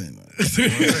public. not saying that.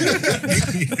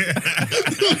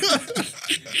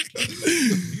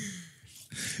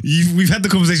 We've had the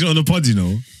conversation on the pod, you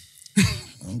know.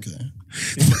 Okay.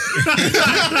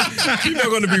 People are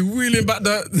going to be wheeling back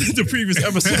the previous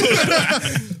episode.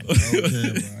 Okay, bro.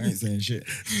 I ain't saying shit.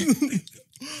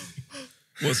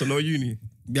 What, so no uni?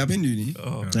 Yeah, I've been uni.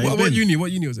 Oh. Yeah, What been. uni?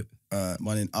 What uni was it?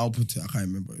 Man in Alperton, I can't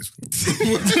remember what it's called.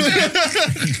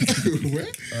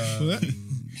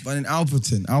 Man in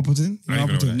Alperton. Alperton? I ain't gonna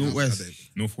Alperton, know Northwest.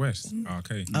 Northwest.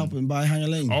 Okay. Alperton by Hanger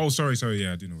Lane. Oh, sorry.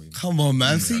 Yeah, I do know what you mean. Come on,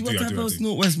 man. See I what do, I type do, I of do.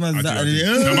 Northwest man's I do, that? I do.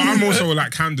 No, but I'm also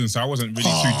like Camden, so I wasn't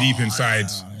really too deep inside.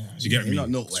 Do you get me? You're not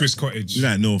Northwest. Swiss Cottage, You're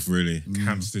like North, really.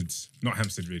 Hampstead, not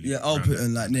Hampstead really. Yeah, Around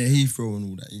Alperton, like near Heathrow and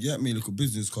all that. You get me? Little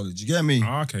business college. You get me? there.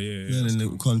 Oh, okay, yeah. Yeah, that's then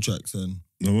little contracts and.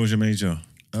 What was your major?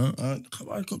 Come on,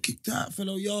 I got kicked out,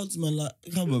 fellow yardsman. Like,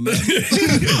 come on, man. Don't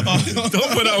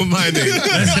put that on my name.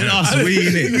 Us, we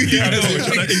in it. Yeah, I know.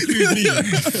 Trying to include me on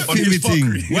his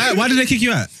fuckery. Why did they kick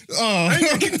you out? I ain't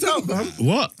got kicked out, man.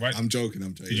 What? Right. I'm joking.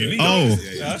 Did you leave? Oh.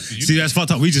 Yeah. See, that's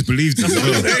fucked up. We just believed it.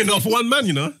 There ain't enough for one man,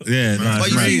 you know. Yeah, no, But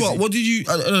it's you mad. see what did you,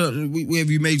 where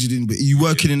have you majored in, but are you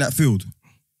working in that field?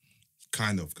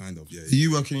 Kind of, yeah. Are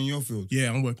you working in your field?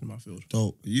 Yeah, I'm working in my field.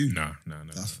 Dope. Are you? Nah.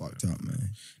 That's fucked up, man.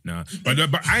 Nah. But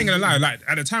I ain't gonna lie. Like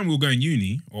at the time we were going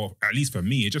uni, or at least for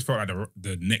me, it just felt like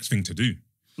the next thing to do.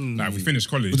 Like we finished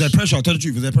college. Was there pressure? I'll tell the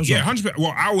truth. Was there pressure? Yeah, 100%.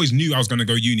 Well, I always knew I was gonna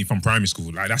go uni from primary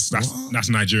school. Like that's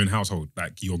Nigerian household.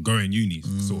 Like you're going uni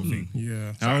sort of thing.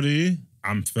 Yeah. How old are you?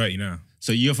 I'm 30 now.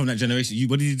 So you're from that generation.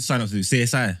 What did you sign up to do?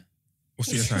 CSI?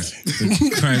 What's the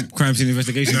time? Crime scene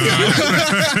investigation? I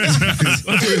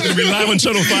thought it was going to be live on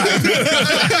Channel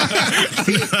 5.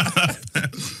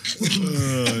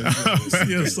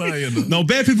 CSI, you know. No,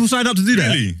 bare people signed up to do that.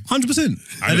 Really? 100%.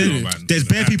 I don't know, man. There's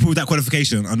bare people with that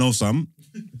qualification. I know some.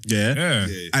 Yeah. Yeah.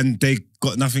 And they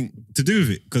got nothing to do with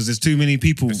it because there's too many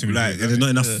people. There's too many Like, people, there's not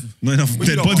enough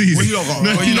dead bodies. What you lot got?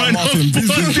 What you lot Martin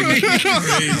business?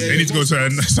 They need to go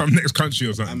to some next country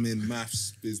or something. I'm in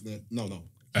maths, business. No. You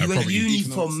went to Probably uni for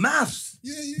economics. maths.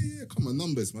 Yeah. Come on,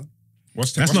 numbers, man.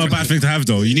 That's not a bad thing to have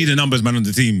though. You need a numbers man on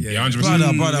the team. Yeah,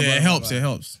 100%. Brother, Yeah, it helps. It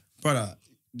helps. Brother,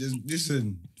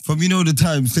 listen. From the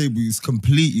times table is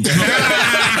completely curiosity,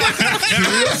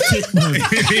 man.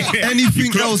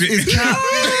 Anything else is cap.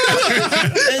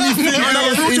 Anything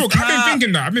else Real is talk, cap. I've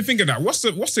been thinking that. What's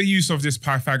the use of this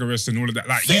Pythagoras and all of that?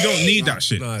 Like, you don't need that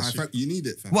shit. You need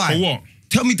it, fam. Why? For what?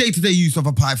 Tell me day-to-day use of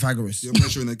a Pythagoras. You're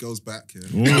measuring a girl's back, yeah.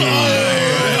 I'm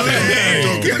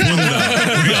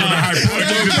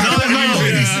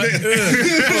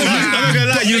not gonna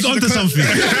lie, you was onto something.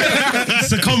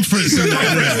 Circumference.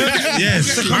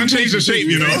 Yes. Man change the shape,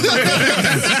 you know.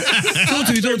 Talk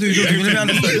to me. Let me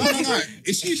understand. No.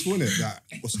 It's useful, isn't it? That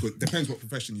what's good. Depends what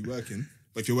profession you work in.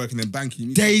 But if you're working in banking, you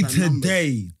need Day to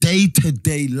understand to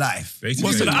day life.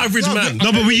 What's the average man?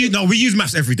 No, but we use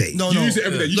maths every day. No, You use it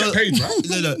every day. You get paid, right?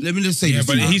 Look, let me just say Yeah, this.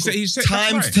 but man. he said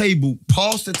times table,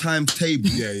 past the times table.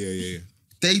 Yeah.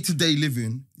 Day to day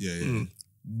living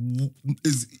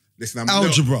is Listen,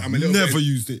 algebra. I'm a little Never bit,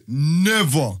 used it.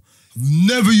 Never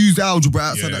used algebra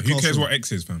outside Yeah, that who classroom. cares what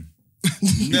X is, fam?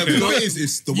 Never. You know what it is?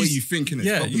 It's the way you think, innit?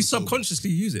 Yeah, Problem you solving. subconsciously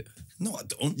use it. No, I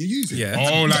don't. You use it. Yeah.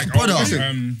 Oh, like Brother.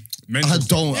 mental I stuff.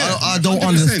 don't. I don't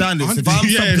understand this. If I'm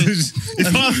Yeah,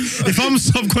 something, if I'm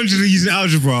subconsciously using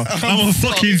algebra, I'm a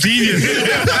fucking genius.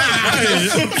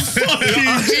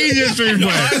 Fucking genius, boy.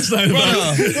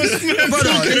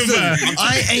 brother, listen,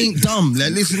 I ain't dumb.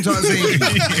 Like, listen to what I'm saying.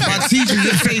 My teacher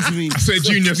just say to me. said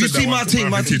junior You said that see my once, thing. My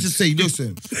my teacher kids. say,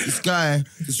 listen, this guy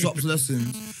disrupts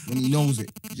lessons when he knows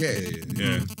it.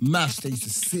 Yeah. Maths, they used to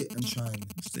sit and try and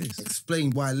explain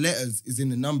why letters is in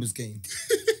the numbers game.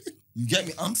 You get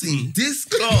me? I'm saying this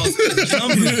class is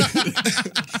numbers.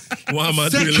 Why am I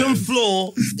doing Second that?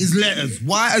 floor is letters.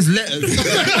 Why is letters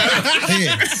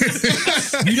here?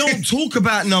 We don't talk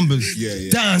about numbers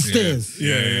downstairs.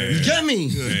 Yeah. You get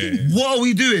me? What are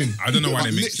we doing? I don't know why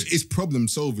But they mix it. it's problem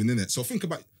solving, innit? So think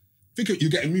of you're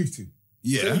getting moved to.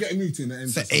 Yeah. You're getting moved to in the end.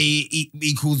 So A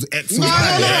equals X. No.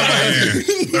 Y.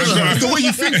 The way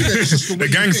you think of it, it's just the way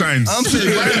The gang you think. signs. I'm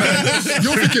saying, right, man.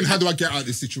 You're thinking, how do I get out of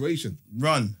this situation?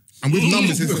 Run. And with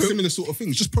numbers, it's a similar sort of thing.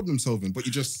 It's just problem solving, but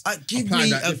you just Give apply me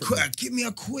that differently. give me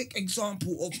a quick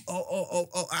example of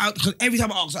because every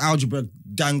time I ask algebra,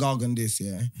 Dan Gargan this,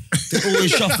 yeah, they're always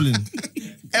shuffling.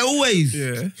 Always.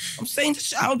 Yeah. I'm saying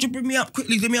just algebra me up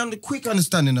quickly. Give me a quick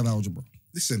understanding of algebra.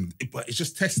 Listen, but it's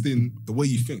just testing the way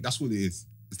you think. That's what it is.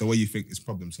 It's the way you think. It's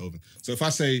problem solving. So if I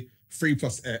say 3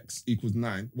 plus X equals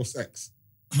 9, what's X?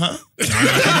 Huh? You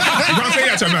can't say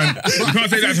that to a man. You can't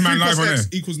say that to a man 3 live plus on air. X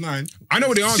equals 9. I know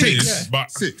what the answer 6. is, but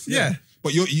 6. Yeah.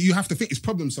 But you have to think it's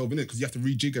problem solving, it, because you have to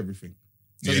rejig everything.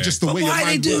 So Yeah. it's just the But way your why are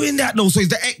they mind doing works. that though? So is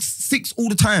the X 6 all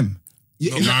the time?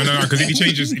 Yeah, no, because if he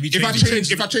changes,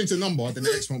 if I change the number, then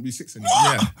the X won't be 6 anymore.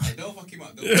 Yeah. Hey, don't fuck him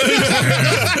up. I'm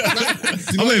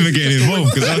not even getting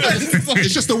involved because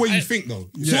It's just the way you think, though.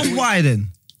 So what's Y then?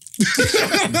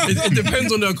 It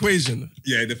depends on the equation.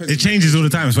 Yeah, it depends. it changes all the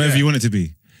time. It's whatever you want it to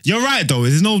be. You're right though.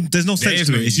 There's no sense is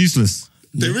to no it. It's use. useless.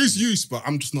 There is use, but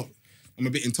I'm just not. I'm a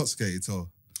bit intoxicated, so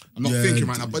I'm not Yeah, thinking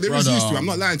right now. But there is brother. use to it. I'm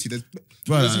not lying to you.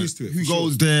 There's use to it. Who for sure.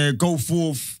 goes there, go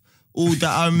forth, all that.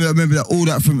 I remember that, all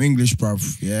that from English,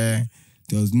 bruv. Yeah.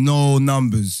 There was no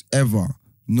numbers ever.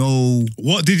 No.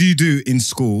 What did you do in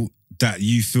school that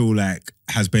you feel like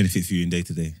has benefit for you in day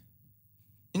to day?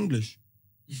 English.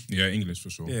 yeah, English for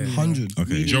sure. Yeah. 100.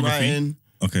 Okay. Reading, Geography? writing,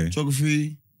 Okay.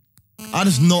 geography. I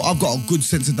just know I've got a good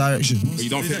sense of direction. But you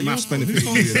don't think maths benefit you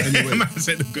in any way? Man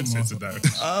said a good sense of that.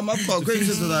 I've got a great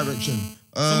sense of direction.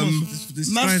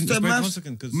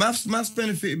 Maths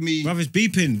benefited me. Bruv, it's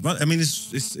beeping. I mean,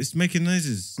 it's making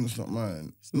noises. It's not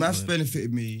mine. Maths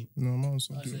benefited me. No, mine's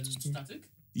not As doing in it. static.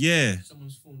 Yeah.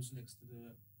 Someone's phone's next to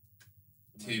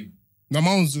the team. No,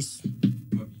 mine's just.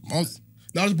 Mine's,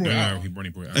 no, I just brought it Yeah, out. he brought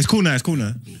it out. It's cool now. It's cool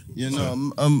now.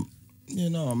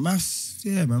 Maths.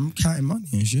 Yeah, man, I'm counting money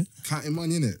and shit. Counting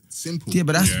money, innit? Simple. Yeah,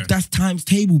 but Yeah. that's times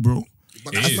table, bro.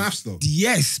 But It that's is. maths, though.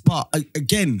 Yes, but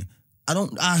again,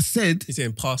 I said He's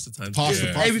saying past the time. Pass the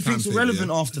Yeah. pass the everything's timetable,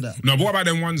 irrelevant yeah. after that. No, but what about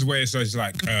them ones where it says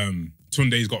like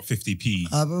Tunde's got 50p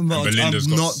I'm not, and Belinda's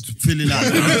I'm got not filling out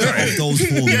of those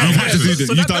forms. You've had to do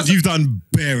So that. You've done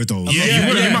bare of those. Yeah, you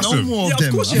would have, you must no have. more Yeah, of of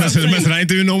them. course you I said, I ain't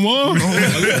doing no more.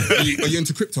 Are you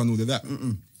into crypto and all of that?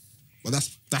 But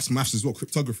that's maths as well.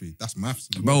 Cryptography. That's maths.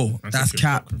 as well. Bro, that's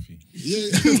cap. Yeah.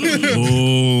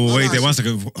 Oh, wait there, one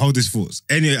second. Hold this thoughts.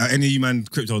 Any of you man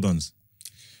crypto dons?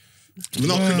 We're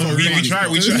not crypto. We try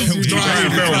and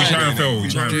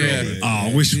fail.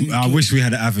 Oh, I wish we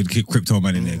had an avid crypto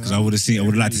man in there because I would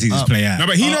have liked to see this play out. No,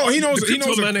 but he knows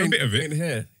The a man bit of ain't it.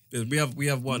 here. We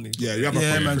have one. Yeah, you have a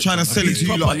Yeah, point. man, trying to sell it to you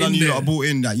Proper lot. None of you in lot are there. bought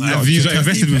in that. You lot Have you just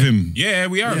invested with him? Yeah,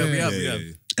 we are. Yeah, we have.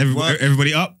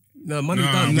 Everybody up? No, money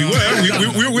Nah, done. we were.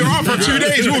 We were out for 2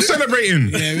 days. We were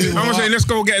celebrating. I was saying, let's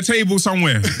go get a table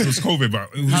somewhere. It was COVID, but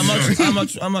it was,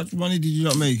 How much money did you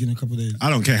not make in a couple of days?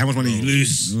 I don't care how much money you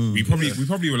lose. we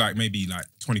probably were like maybe like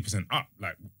 20% up,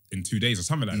 like in 2 days or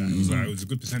something like that. It was a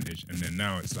good percentage, and then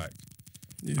now it's like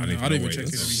I don't even know what it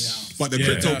is. But the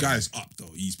crypto guy's up though.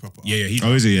 He's proper. Up. Yeah, he's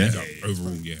Oh, is he? Yeah. he's up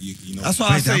overall. Yeah, You know. That's why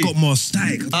I Wait, say. I got more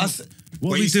static. What are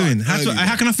we you start doing? early,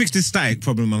 How can I fix this static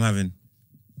problem I'm having?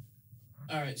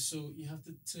 Alright, so you have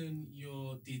to turn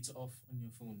your data off on your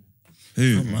phone.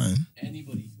 Who? Mine.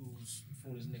 Anybody whose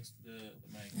phone is next to the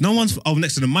mic. No one's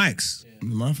next to the mics. Yeah.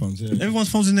 My phone's yeah. Everyone's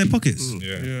phone's in their pockets.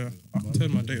 Yeah. I can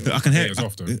turn my data I off. can hear It's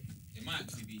off though. It might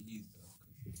actually be easy.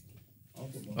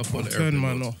 I'll turn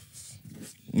mine off.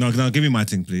 No, give me my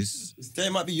thing, please.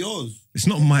 It might be yours. It's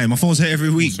not mine. My phone's here every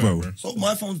week, bro. So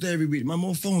my phone's there every week. My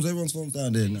more phones, everyone's phone's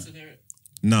down there now. To hear it.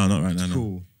 No, not right now. No.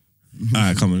 Cool. All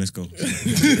right, come on, let's go.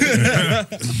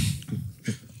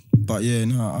 But yeah,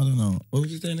 no, I don't know. What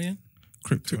was you saying again?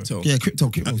 Crypto. Yeah,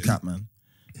 crypto's cap, man.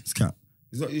 It's cap.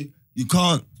 It's not, you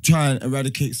can't try and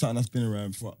eradicate something that's been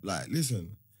around for, like,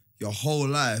 listen, your whole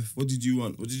life, what did you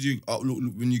want? What did you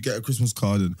look when you get a Christmas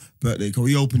card and birthday card? What are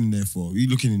you opening there for? What are you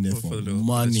looking in there for?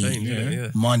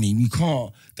 Money. Money. We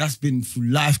can't. That's been through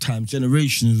lifetime,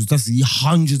 generations. That's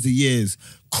hundreds of years.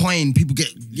 Coin, people get,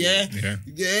 yeah,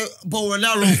 borrow an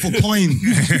arrow for coin.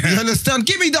 You understand?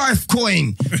 Give me that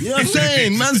coin. You know what I'm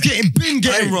saying? Man's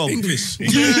getting robbed. English. Yeah.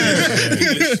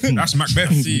 That's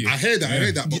Macbeth. I heard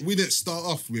that, but we didn't start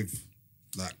off with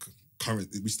like current.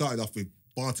 We started off with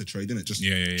barter trade, didn't it? Just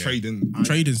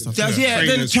trading stuff.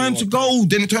 Then it turned to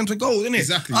gold. Then it turned to gold, didn't it?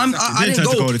 Exactly. I It didn't didn't turn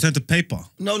to go. gold, it turned to paper.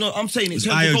 No, I'm saying it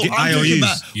turned IO- to gold. I'm talking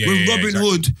about Yeah, when yeah, Robin exactly.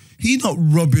 Hood, he's not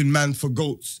robbing man for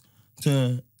goats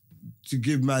to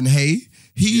give man hay.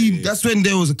 That's when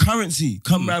there was a currency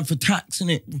come round for tax,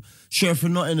 innit? Sheriff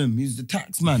of Nottingham, he's the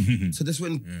tax man. So that's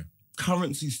when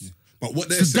currencies. But what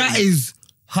they're So that saying is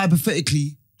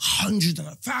hypothetically hundreds and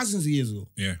thousands of years ago.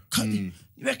 Yeah. You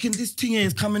reckon this thing here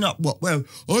is coming up? What? Well,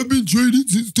 I've been trading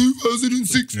since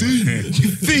 2016.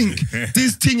 You think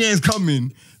this thing here is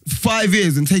coming 5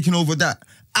 years and taking over that?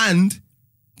 And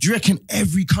do you reckon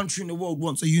every country in the world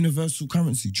wants a universal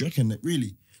currency? Do you reckon that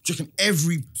really? Do you reckon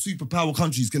every superpower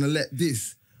country is going to let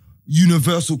this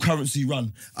universal currency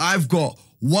run? I've got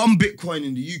one Bitcoin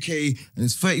in the UK and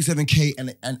it's 37k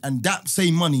and that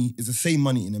same money is the same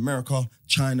money in America,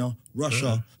 China,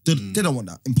 Russia. They don't want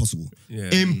that. Impossible. Yeah.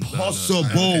 Impossible.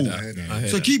 I heard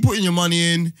So keep putting your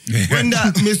money in. When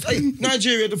that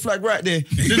Nigeria, the flag right there.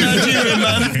 The Nigerian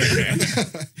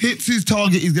man hits his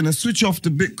target, he's gonna switch off the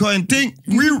Bitcoin thing.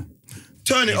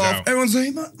 Turn it off. out. Everyone's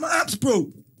saying, my app's broke.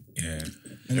 Yeah.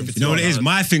 You know what it is?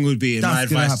 My thing would be, and my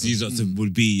That's gonna advice to happen. you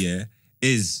would be,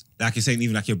 is like you're saying,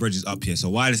 even like your bridge is up here. So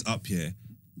while it's up here,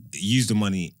 use the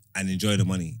money and enjoy the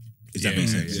money. Does that make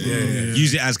sense?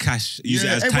 Use it as cash. Use it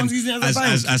as, everyone's using it as a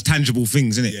bank. as tangible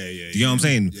things, innit? Do you know what I'm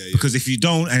saying? Because if you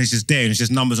don't, and it's just there, and it's just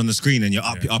numbers on the screen, and you're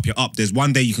up. There's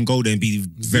one day you can go there and be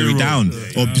very down,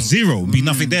 or zero, be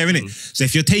nothing there, innit? So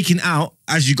if you're taking out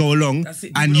as you go along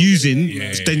and using,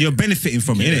 then you're benefiting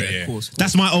from it, innit?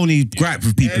 That's my only gripe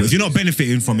with people. If you're not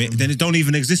benefiting from it, then it don't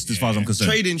even exist as far as I'm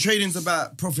concerned. Trading's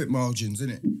about profit margins,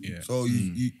 isn't it? Yeah. So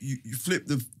you flip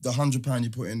the £100 you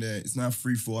put in there, it's now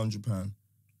 £300-400.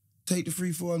 Take the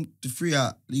the three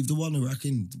out, leave the one rack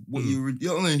in. What you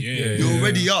know what I mean? You're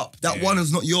already up. That one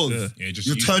is not yours. Yeah, just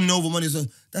You're use turning over money. So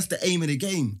that's the aim of the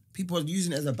game. People are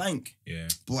using it as a bank. Yeah.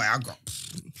 Boy, I got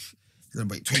gonna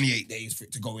wait 28 days for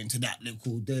it to go into their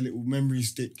little memory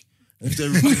stick. If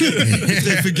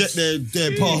they forget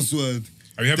their password,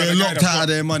 Have you heard about they're the guy locked that's out got- of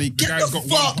their money. the Get guy's the got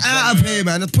fuck one- out of here,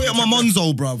 man. Let's put it on my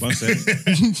Monzo, bruv. One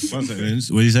second.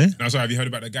 What do you say? No, sorry, have you heard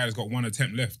about the guy that's got one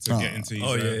attempt left to get into his...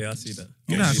 I see that.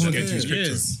 Get into his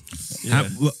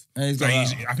crypto. And he's got Like,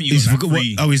 that. I think He's he got forgot. like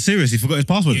three... He's serious. He forgot his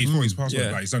password. Yeah, he's forgot his password.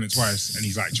 Yeah. Like, he's done it twice, and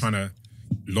he's like trying to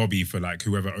lobby for like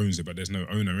whoever owns it, but there's no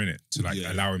owner in it to like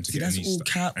allow him to See, get that's any all stuff.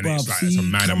 cap, And bruv. it's like See, it's a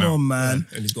mad come amount. on, man.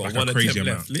 And he's got Like a one crazy attempt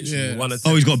amount. left. Literally, one attempt.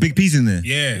 Oh, he's got a big piece in there.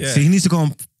 Yeah. So he needs to go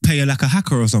and pay like a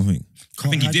hacker or something. I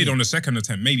think he did on the second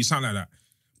attempt, maybe something like that,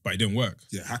 but it didn't work.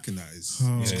 Yeah, hacking that is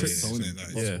yeah, crypto, isn't it? That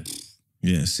is-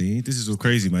 Yeah, see, this is all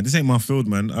crazy, man. This ain't my field,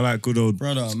 man. I like good old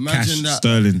Brother, cash, imagine that.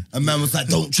 sterling. A man was like,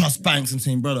 don't trust banks, and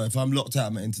saying, brother, if I'm locked out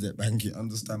of my internet banking,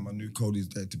 understand my new code is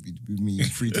there to be with me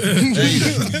free to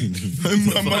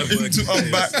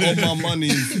I'm back on my money.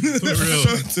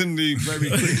 Certainly, very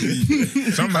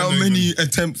quickly. How many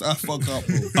attempts I fuck up,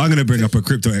 bro? I'm gonna bring up a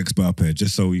crypto expert up here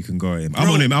just so we can go at him. I'm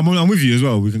on him. I'm with you as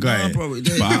well. We can go at him. bro,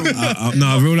 But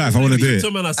no, real life. I want to do it.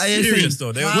 Some men are I ain't serious saying-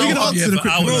 though. They're We're gonna answer answer the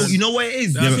crypto. Bro, hours. you know what it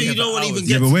is? That's why you don't want to even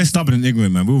Yeah, get. but we're stubborn and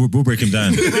ignorant, man. We'll break him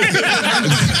down. Bro, you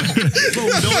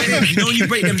know what it is? You know when you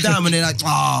break them down and they're like,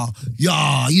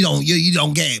 you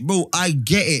don't get it, bro. I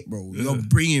get it, bro. You're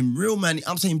bringing real money.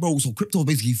 I'm saying, bro. So crypto is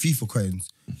basically FIFA coins,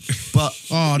 but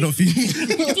not for you.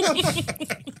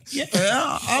 yeah,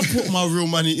 I put my real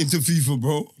money into FIFA,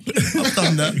 bro. I've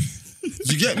done that.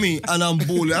 Do you get me? And I'm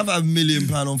balling. I've had £1 million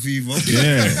on FIFA.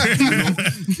 Yeah.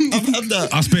 I've had that.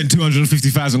 I spent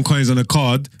 250,000 coins on a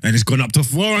card and it's gone up to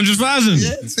 400,000.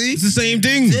 Yeah, see? It's the same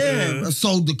thing. Yeah, I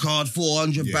sold the card,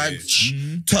 400 bags,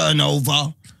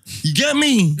 turnover. You get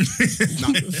me?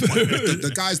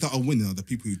 The guys that are winning are the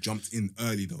people who jumped in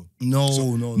early though.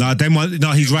 No.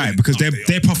 No, he's right because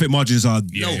their profit margins are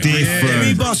different. Let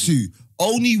me bust you.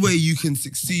 Only way you can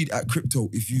succeed at crypto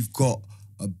if you've got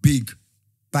a big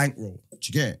bankroll. Do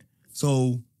you get it?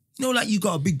 So, like you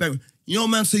got a big bank. You know,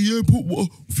 man, say, yeah, put what,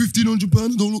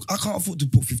 £1,500. Don't look, I can't afford to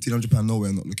put £1,500 nowhere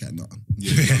and not look at nothing.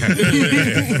 Yeah.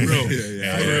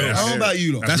 How about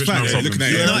you, lot? That's fact. No,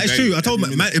 it's true. I told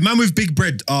man with big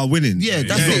bread are winning. Yeah,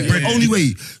 that's it. Only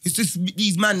way. It's just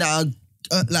these man that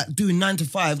are like doing 9 to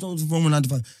 5. What's wrong with 9 to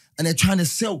 5? And they're trying to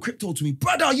sell crypto to me.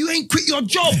 Brother, you ain't quit your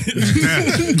job.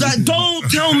 Like, don't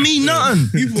tell me nothing.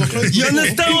 You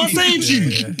understand what I'm saying to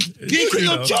you? You ain't quit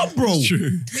your job, bro.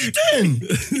 True. Then,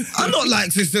 I'm not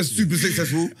like super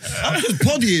successful. I'm just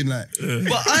poddying, like.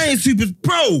 But I ain't super,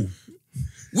 bro.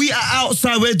 We are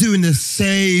outside, we're doing the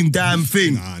same damn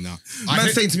thing. Nah. Man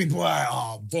saying to me, boy,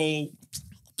 bro,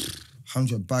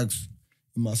 100 bags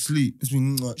in my sleep. It's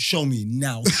been, show me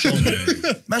now, show me.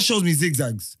 Man shows me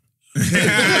zigzags.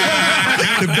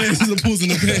 The bears are pausing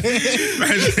the bear.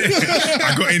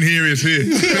 I got in here, it's here.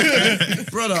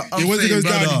 Brother, I'm once it saying, goes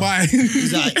down, bye.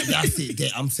 He's like, that's it. There.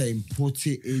 I'm saying, put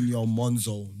it in your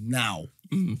Monzo now.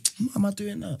 Why am I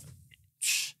doing that?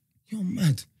 You're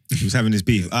mad. He was having this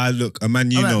beef. Look, a man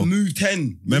you know. Like, move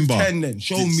 10. Remember? Move 10 then.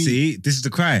 Show me. See, this is the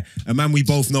cry. A man we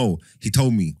both know. He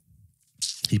told me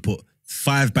he put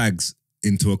 5 bags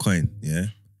into a coin. Yeah,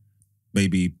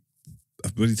 maybe.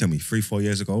 What did he tell me? 3-4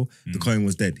 years ago, the coin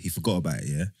was dead. He forgot about it.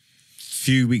 Yeah,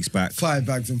 few weeks back. 5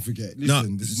 bags and forget.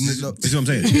 Listen, this is what I'm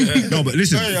saying. No, but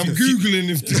listen. Hey, I'm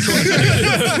googling if.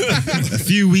 A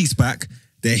few weeks back,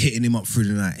 they're hitting him up through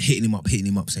the night, hitting him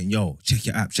up, saying, "Yo, check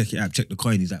your app, check the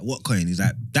coin." He's like, "What coin?" He's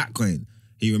like, "That coin."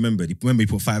 He remembered. He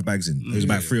put 5 bags in. It was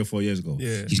about 3 or 4 years ago.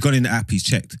 Yeah. He's gone in the app. He's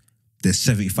checked. There's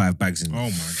 75 bags in. Oh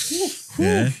my.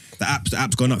 Yeah, the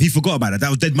app's gone up. He forgot about it. That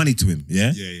was dead money to him.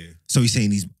 Yeah. Yeah. So he's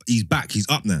saying he's back. He's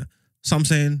up now. So I'm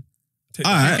saying,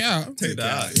 all right, Take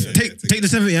that out. take the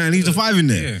 70 out and leave the 5 in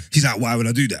there. Yeah. He's like, why would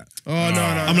I do that? No.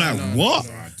 I'm like, what?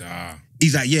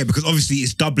 He's like, yeah, because obviously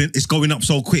it's doubling, it's going up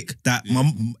so quick that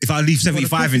if I leave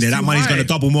 75 in there, that money's gonna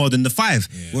double more than the 5.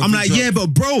 Yeah. I'm like, yeah, but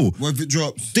bro, What if it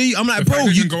drops? I'm like, bro,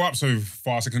 You you can go up so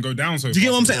fast, it can go down so fast. do you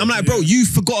get what I'm saying? I'm like, bro, you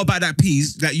forgot about that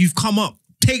piece that you've come up.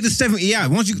 Take the 70 out.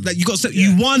 Once you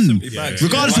won.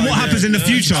 Regardless of what happens in the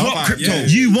future,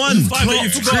 you won. You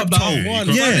forgot about one.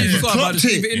 Yeah. You forgot about it.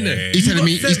 Leave it in there. He's telling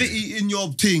me 70 in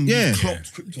your thing. Yeah.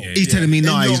 Clocked crypto. He's telling me,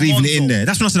 nah, he's leaving it in there.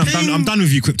 That's when I said, I'm done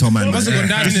with you, crypto man. This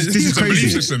is It's a belief crazy.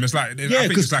 system. It's like, I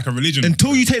think it's like a religion.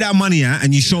 Until you take that money out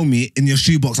and you show me it in your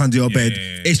shoebox under your bed,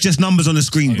 it's just numbers on the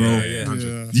screen, bro.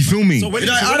 You feel me? So when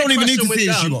I don't even need to see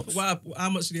his down, shoebox. how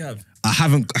much did he have? I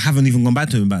haven't even gone back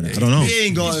to him about it. I don't know. He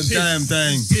ain't got a damn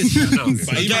thing.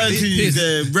 I guarantee you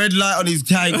the red light on his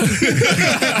tank.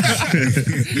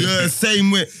 Yeah, same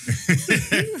way.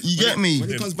 You get me? When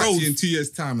it comes back to you in 2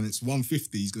 years' time and it's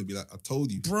 150, he's gonna be like, I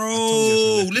told you.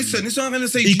 Bro, listen, this is what I'm gonna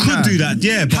say. He could do that,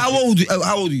 yeah. But How old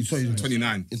are you? Sorry,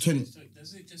 29. 20. So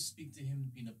does it just speak to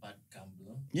him being a bad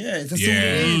gambler? Yeah, that's all it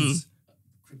is.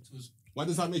 Crypto's Why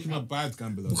does that make him a bad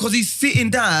gambler? Because he's sitting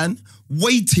down,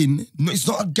 waiting. No, it's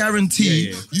not a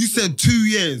guarantee. Yeah. You said 2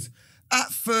 years. At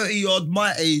 30 odd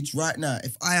my age right now,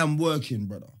 if I am working,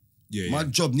 brother, my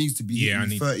job needs to be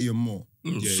hitting 30 or more.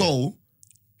 So,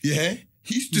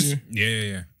 he's just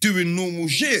doing normal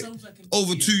shit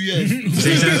over 2 years.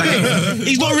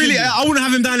 he's not really. I wouldn't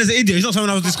have him down as an idiot. He's not someone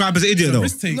I would describe as an idiot though.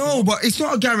 No, but it's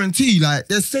not a guarantee. Like,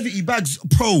 there's 70 bags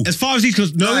pro. As far as he's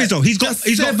concerned, no, he's got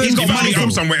money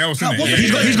from somewhere else, innit?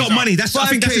 He's got money. I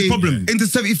think that's his problem. Into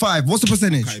 75. What's the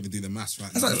percentage? Can't even do the maths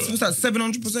right That's now. like, what's that,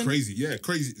 700%? Crazy, yeah,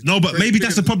 crazy. No, but maybe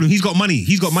that's the problem. He's got money.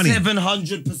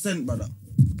 700%, brother.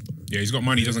 Yeah, he's got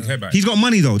money, he doesn't care about it. He's got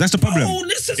money though. That's the problem. Oh,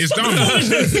 listen, It's dumb.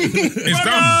 It's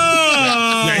dumb.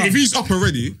 Yeah, if he's up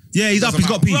already, Yeah, he's up. He's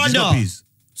got peas. He's got Brother. peas.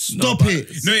 Stop it.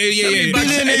 No, yeah.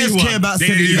 Billionaires care about They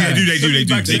 70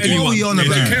 bags. do. What are you on they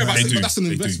about? care about They it, do. but that's an They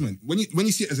do. investment. When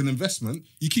you see it as an investment,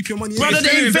 you keep your money in. Brother, It's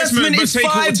still the an investment, investment but is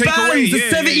take 5 away, bands. The yeah,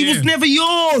 70 yeah. was never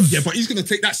yours. Yeah, but he's gonna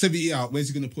take that 70 out. Where's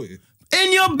he gonna put it?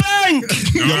 In your bank.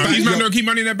 No, these men don't keep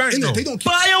money in their bank, though. They don't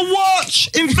keep. Buy a watch.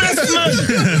 Investment.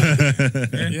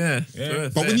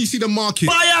 But when you see the market,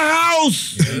 Buy a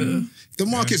house. the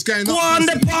market's going Go up. on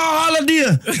the power holiday.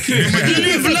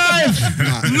 Live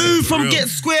life. Move from get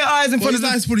square eyes in But front his of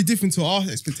life's probably different to our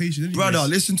expectation. Anyways. Brother,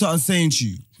 listen to what I'm saying to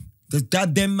you. The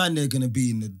goddamn man, they're going to be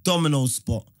in the domino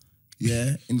spot.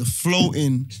 yeah, in the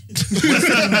floating West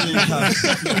Indian camp.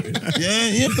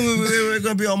 Yeah, we're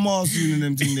gonna be on Margs Loons and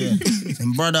them thing there.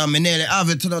 And brother, me nearly have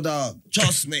it to the dog.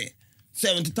 Trust me.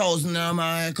 70,000 in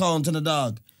my account to the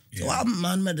dog. So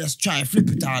man, just try flip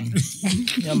it on.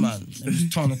 Yeah, man.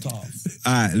 Just turn it off.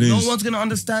 Alright, Loonz. No one's gonna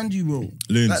understand you, bro.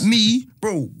 Loonz. Like me,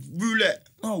 bro, roulette.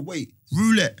 No, wait,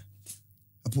 roulette.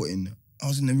 I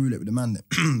was in the roulette with the man then.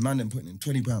 Man then putting in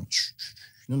 £20.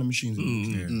 You know the machines?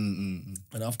 And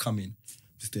I've come in,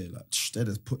 just there like, they're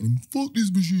just putting in, fuck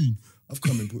this machine. I've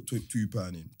come in, put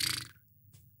 £2 in.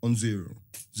 On zero.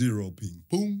 Zero ping.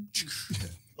 Boom. Yeah.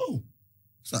 Oh.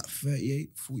 It's like 38,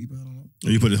 40 pounds on that. Oh,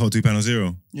 you put the whole £2 on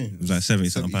zero? Yeah. It was like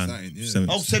 70-something pound. Yeah.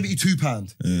 70. Oh,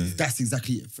 £72. Yeah. That's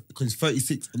exactly it. Because it's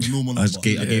 36 on the normal I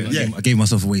number. gave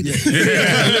myself away there. No,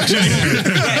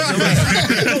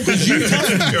 because you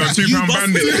 £2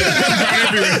 bandit.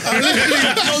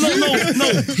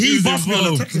 No. He bust me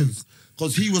on the tickets.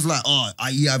 Because he was like,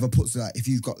 he either puts like, if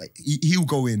he's got like, he'll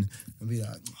go in and be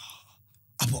like,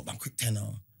 I bought my quick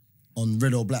tenner on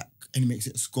red or black, and he makes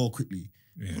it score quickly.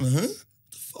 Yeah.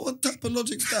 What type of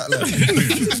logic's that? Like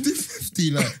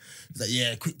 50-50, like. He's like,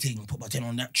 yeah, quick thing, put my 10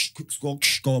 on that, quick score,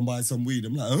 go and buy some weed.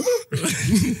 I'm like, huh?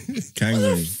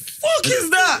 Kangaroo. Fuck is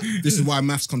that? This is why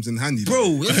maths comes in handy.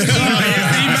 Bro, No,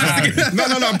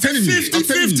 I'm telling you.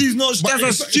 50-50 is not, that's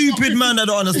a stupid man that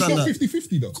don't understand that. It's not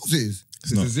 50-50 though. Of course it is.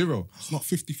 It's a zero. It's not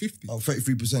 50-50. Oh,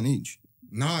 33% each.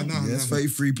 Nah. Yeah, it's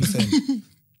 33%.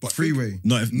 But freeway.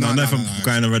 Not if I'm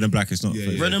going on red and black, it's not.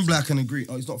 Yeah. Red and black and a green.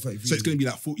 Oh, it's not 33. So it's going to be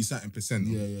like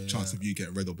 40-something% chance of you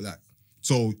getting red or black.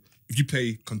 So if you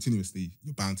play continuously,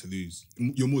 you're bound to lose.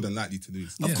 You're more than likely to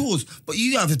lose. Of course, but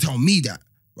you have to tell me that,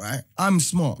 right? I'm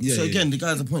smart. So again, the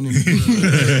guys are pointing.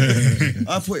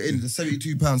 I put in the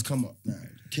 £72 come up. Now,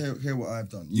 hear what I've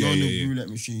done. You're on the roulette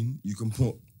machine. You can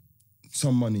put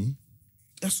some money.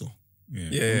 That's all.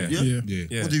 Yeah.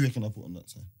 What do you reckon I put on that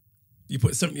side? You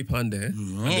put £70 there and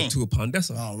the £2,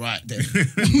 that's all. All right then.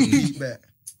 Bet.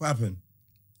 What happened?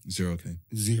 0 came.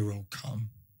 0 come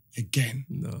again.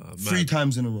 Nah, 3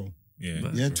 times in a row. Yeah.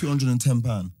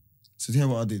 £210. So hear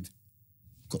what I did.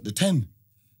 Got the 10.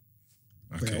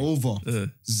 Put it over.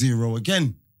 0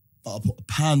 again. But I put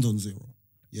 £1 on 0.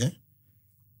 Yeah?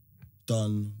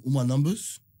 Done all my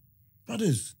numbers.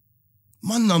 Brothers,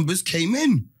 my numbers came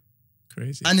in.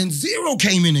 Crazy. And then 0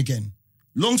 came in again.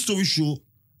 Long story short,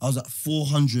 I was at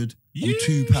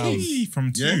 £402.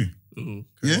 From 2.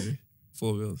 Yeah? Crazy.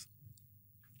 4 bills.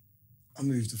 I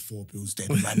moved to 4 bills then.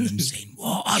 Man, them saying,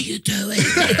 what are you doing?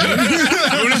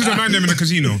 Don't listen to man them in the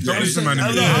casino. Don't listen to man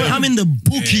them. I'm in the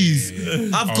bookies.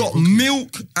 I've got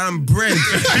milk and bread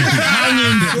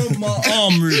hanging from my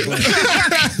arm, Ruben.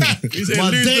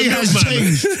 My day has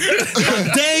changed. My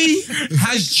day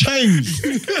has changed.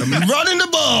 I'm running the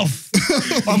bath.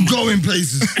 I'm going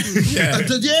places. Yeah. I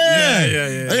said, Yeah.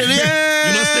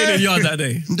 You're not staying in the yard that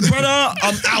day. Brother,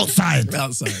 I'm outside.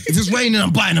 Outside. If it's raining,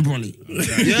 I'm buying a brolly.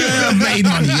 Yeah, I made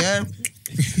money, yeah?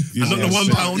 And not the £1,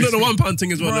 not the £1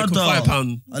 thing as well. Like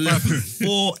 £5. I left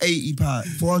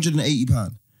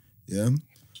 £480. Yeah?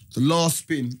 The last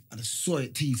spin, I just saw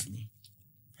it teeth me.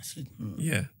 I said,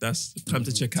 Yeah, that's time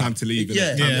to check out. Time to leave.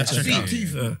 yeah, I see it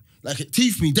teeth me. Like it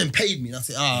teeth me, then paid me. I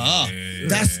said,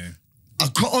 that's... I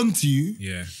got onto you.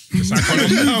 Yeah. I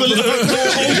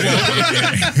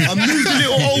moved a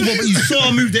little over, but you saw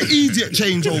I moved the idiot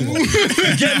change over. You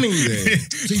get me?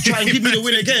 So you try and give me the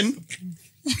win again.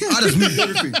 I just moved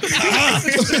everything.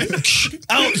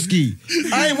 Out ski.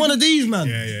 I ain't one of these, man.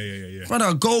 Yeah.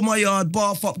 Brother, go my yard,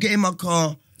 bath up, get in my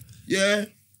car. Yeah.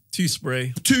 2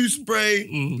 spray.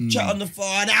 Chat on the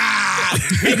phone.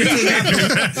 Everything happened.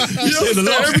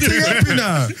 Everything happened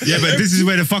now. Yeah, but this is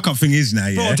where the fuck up thing is now,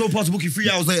 Bro, yeah? I drove past the bookie 3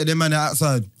 hours later, then man, they're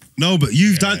outside. No, but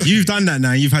you've done that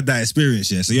now. You've had that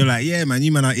experience, yeah. So you're like, yeah, man,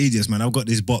 you man are idiots, man. I've got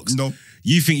this box. No.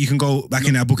 You think you can go back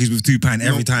in that bookies with £2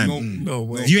 every time? No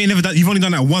way. You ain't never done. You've only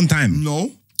done that one time.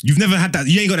 No. You've never had that.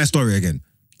 You ain't got that story again.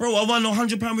 Bro, I won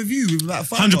 £100 with you with about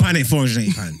 £5. £100 ain't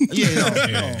 £480. Yeah.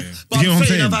 But You know I'm what I'm saying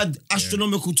saying? I've had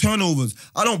astronomical turnovers.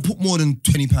 I don't put more than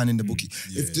 £20 in the bookie.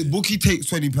 If the bookie takes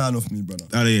 £20 off me, brother,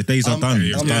 Oh yeah, days are done.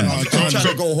 I'm Done. trying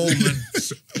to go home and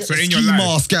So in your ski life.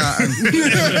 mask out and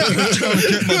trying to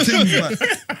get my things back.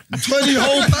 20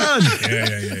 whole pound.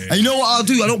 Yeah. And you know what I'll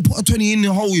do? I don't put a 20 in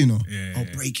the hole, you know. Yeah. I'll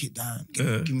break it down.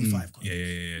 Give me 5 coins.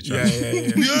 Yeah.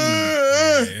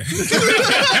 Yeah.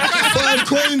 5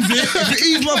 coins, If it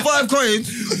eats my 5 coins,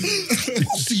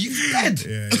 I'll see you dead.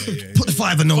 Put the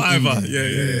 £5 note in.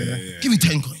 Yeah. Give me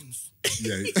 10 coins.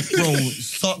 Yeah. Bro,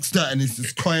 sucks that and it's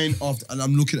just coin after, and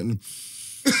I'm looking at them.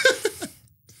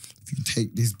 If you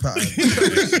take this pattern,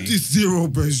 this 0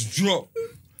 best drop,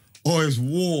 or it's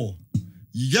war.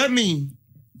 You get me?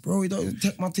 Bro, he don't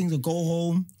take my things to go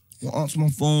home, won't answer my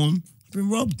phone. I've been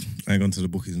robbed. I ain't gone to the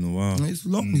bookies in a while. It's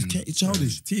long, it's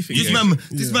childish. This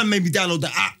man made me download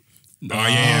the app. Oh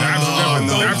yeah,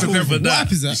 the app's a devil. What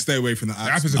app is You that? stay away from the The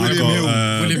app apps. is a I devil.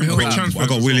 got, William Hill. Quick transfers I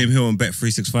got as William well. Hill and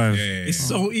Bet365. Yeah. It's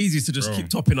so easy to just Bro. keep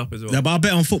topping up as well. Yeah, but I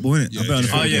bet on football, innit? I bet on the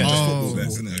football. yeah. Football's best,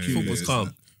 isn't it? Football's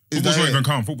calm. Football's not even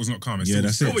calm. Football's not calm. It's Yeah, still-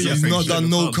 that's it. still the You've same not shit. done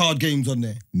no card games on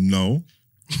there. No.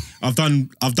 I've done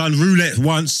roulette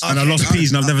once and I lost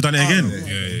peas and I've never done it again. What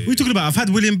are you talking about? I've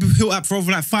had William Hill app for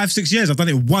over like 5-6 years. I've done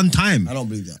it one time. I don't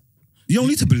believe that. You don't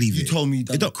need to believe You it. told me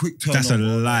that don't- quick turn. That's a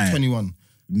lie. 21.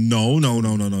 No,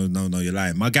 you're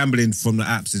lying. My gambling from the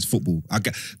apps is football.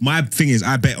 My thing is,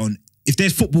 I bet on, if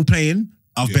there's football playing,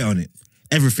 I'll bet on it.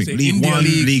 Everything. So League India 1,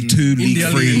 League, League 2, League India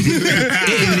 3, League.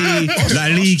 Italy, La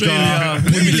Liga, Australia.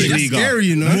 Bundesliga. That's scary,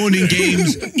 you know? Morning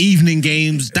games, evening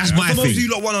games. That's my How much do thing. you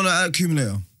lot won on an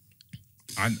accumulator?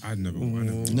 I never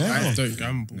won. No. I don't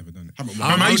gamble. Never done it.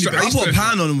 I I used to- I put a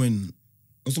pound on a win.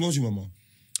 What's the most you won, man?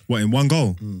 What, in one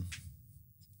goal?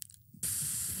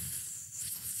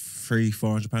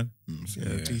 £300-400?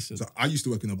 Yeah, decent. So I used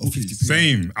to work in a bookies.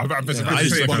 Same. I was about to say, I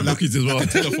used to like, work at bookies as well. Like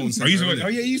a telephone I center. used to work. innit? Oh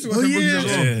yeah, you used to work in bookies as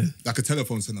well. Yeah. Like a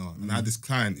telephone center. And I had this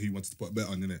client who wanted to put a bet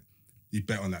on, innit? He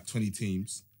bet on like 20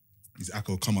 teams. His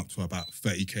ACCO come up to about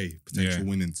 30k potential Yeah.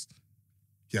 winnings.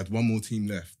 He had one more team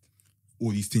left.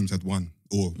 All these teams had won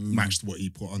or matched what he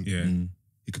put on. Yeah.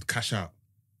 He could cash out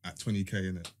at 20k,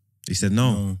 innit? He said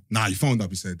no. Nah, he phoned up.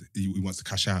 He said he wants to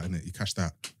cash out, innit? He cashed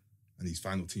out. And his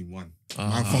final team won.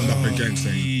 I phoned up again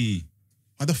saying,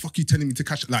 why the fuck are you telling me to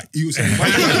cash out? Like, he was saying, why are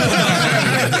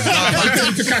you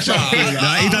telling me to cash out?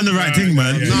 Nah, he done the right thing,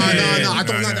 man. No, I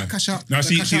don't like that cash out. No, That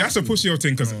see, cash out. that's a pussy old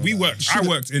thing because we worked. I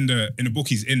worked in the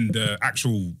bookies in the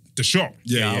actual shop.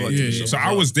 Yeah. So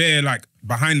I was there like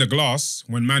behind the glass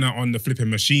when man are on the flipping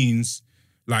machines.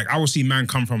 Like I will see man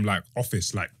come from like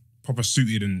office, like proper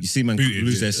suited and You see man booted,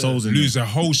 lose their souls in lose their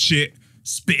whole shit,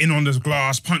 spitting on the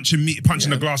glass, punching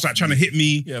the glass, like trying to hit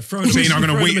me. Yeah, throwing the saying I'm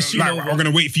gonna machine- wait, machine like over. I'm gonna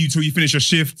wait for you till you finish your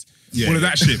shift. Yeah, all of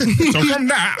that shit. So from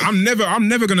that, I'm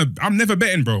never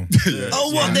betting, bro.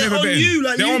 Oh, what? I'm They're never on betting. you?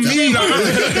 Like, They're you on me,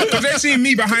 like, because they're seeing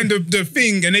me behind the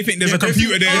thing and they think there's a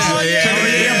computer there.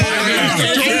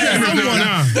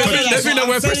 They think that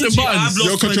we're pressing buttons.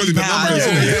 You're controlling the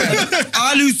numbers.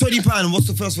 I lose £20. What's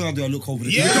the first thing I do? I look over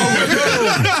the Yeah,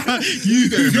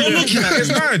 You're looking at it's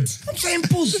it. mad. I'm saying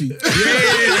pussy. Yeah,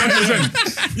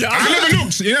 100%. I never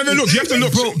looked. You never look. You have to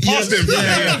look past them.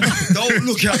 Don't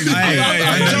look at me.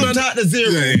 I jumped out the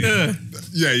zero.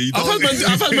 Yeah, you I've don't.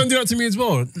 had man do that to me as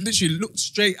well. Literally look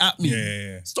straight at me.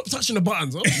 Yeah. Stop touching the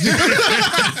buttons. Huh?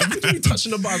 What are you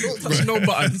touching the buttons? Don't touch no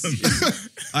buttons.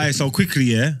 Alright, so quickly,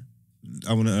 yeah.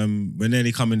 I wanna we're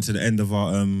nearly coming to the end of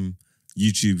our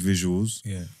YouTube visuals.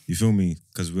 Yeah. You feel me?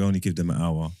 Because we only give them an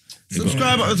hour.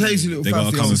 Subscribe at the Tasty Little They gotta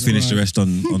Fancy come and House. finish the rest on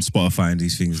Spotify and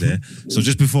these things there. So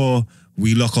just before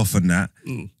we lock off on that,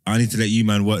 I need to let you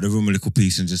man work the room a little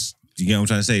piece and just, you get what I'm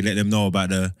trying to say? Let them know about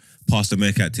the Pastor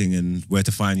Meerkat thing and where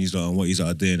to find you lot and what you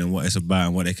are doing and what it's about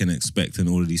and what they can expect and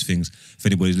all of these things. If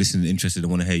anybody's listening, interested, and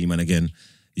want to hear you man again,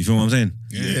 you feel what I'm saying?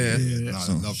 Yeah. Nah,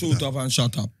 love Shut that. up and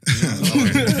shut up.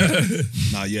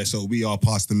 Nah, yeah, so we are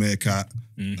Pastor Meerkat.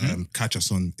 Catch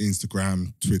us on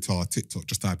Instagram, Twitter, TikTok.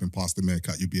 Just type in Pastor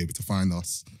Meerkat, you'll be able to find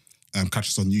us. Catch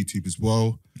us on YouTube as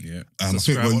well. Yeah.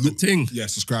 Subscribe on the ting. Yeah,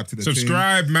 subscribe to the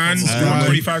Subscribe, man. We want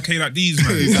 25k like these,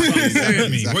 man.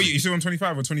 Exactly. What, you still on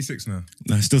 25 or 26 now?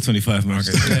 Nah, still 25, man.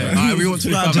 Alright, we want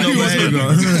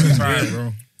 25. Right,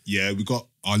 bro. Yeah, we got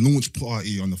our launch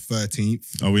party on the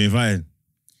 13th. Are we invited?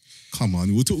 Come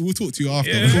on, we'll talk to you after.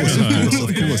 Yeah. Of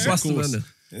course. Bust the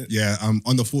man. Yeah,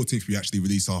 on the 14th, we actually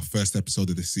release our first episode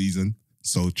of the season.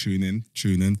 So tune in.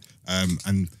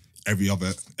 And every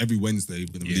Wednesday,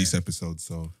 we're going to release episodes.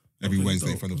 So every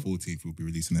Wednesday from the 14th, we'll be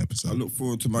releasing an I episode. look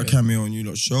forward to my cameo on you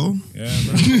lot show. Yeah,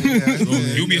 man.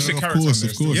 You'll be a sick character on course,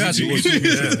 this. of course. Yeah,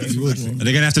 actually, You would. Are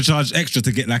they gonna have to charge extra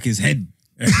to get like his head?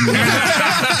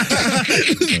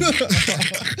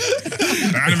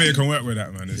 The animator can work with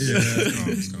that, man.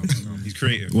 It's calm. He's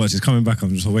creative. Watch, it's coming back.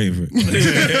 I'm just waiting for it.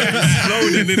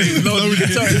 loading, innit? Loading.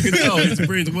 You can tell his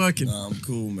brain's working. Nah, I'm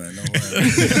cool, man. Don't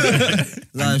worry.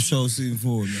 Live show soon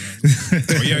forward, man.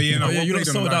 Oh, yeah. No, Oh, yeah, what you big lot on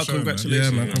sold the live out. show, man.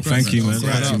 Congratulations. Yeah, man. Thank you, man.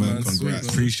 Congrats, man. Congrats. Congrats.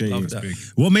 Appreciate Love it. that. Big.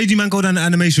 What made you man go down the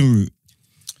animation route?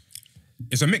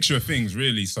 It's a mixture of things,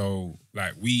 really. So,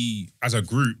 like, we, as a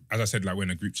group, as I said, like, we're in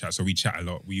a group chat, so we chat a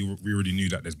lot. We already knew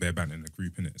that there's bare banter in the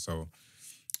group, innit? So,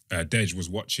 Dej was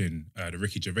watching the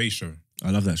Ricky Gervais show. I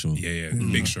love that show. Yeah.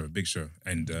 Big show.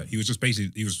 And he was just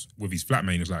basically, he was with his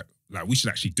flatmate, he was like, we should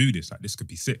actually do this. Like, this could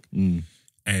be sick.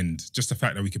 And just the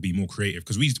fact that we could be more creative,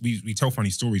 because we tell funny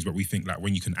stories, but we think like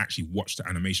when you can actually watch the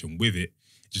animation with it,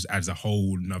 it just adds a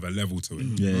whole nother level to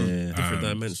it. Different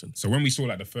dimension. So when we saw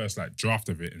like the first like draft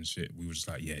of it and shit, we were just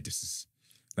like, yeah, this is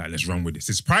like, let's run with this.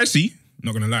 It's pricey,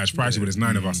 not gonna lie, it's pricey, but there's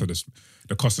 9 of us, so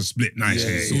the cost is split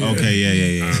nicely.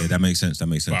 Okay, that makes sense. That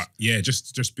makes sense. But yeah,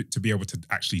 just to be able to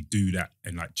actually do that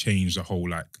and like change the whole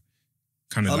like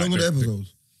kind of. How long are the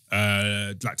episodes?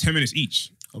 Like 10 minutes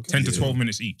each, 10 to 12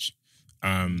 minutes each.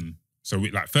 So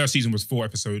we like first season was 4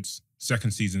 episodes,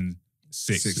 second season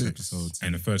 6 episodes,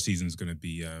 and the third season is gonna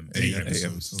be 8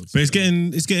 episodes. But it's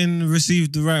getting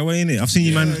received the right way, innit? I've seen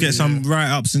you man get some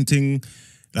write-ups and thing.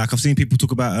 Like I've seen people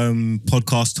talk about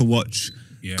podcasts to watch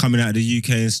coming out of the UK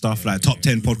and stuff, like top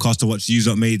 10 podcasts to watch. You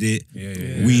lot made it.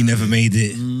 We never made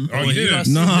it. Oh, you didn't?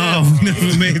 No, we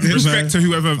never made it. Respect to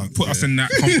whoever put us in that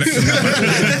complex.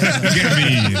 You get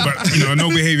me? But you know, no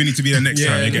behaviour need to be there next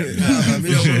time. You get me?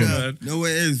 You know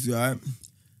what it is, right?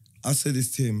 I said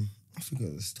this to him, I think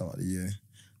at the start of the year.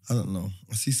 I don't know.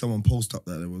 I see someone post up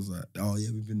that it was like, oh yeah,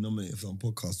 we've been nominated for some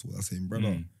podcast. I was saying,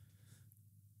 brother,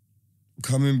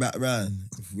 coming back round,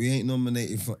 if we ain't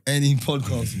nominated for any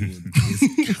podcast award,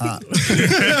 it's cat.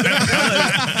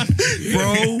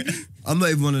 Bro, I'm not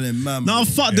even one of them, man. No,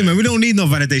 fuck them, man. We don't need no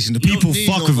validation. The people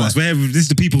fuck with us. This is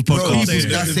the people's podcast.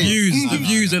 The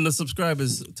views and the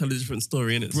subscribers tell a different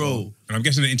story, innit? Bro. And I'm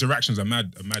guessing the interactions are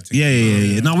mad thing.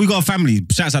 Yeah. No, we got a family.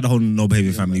 Shouts out the whole No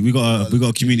Behaviour family. We got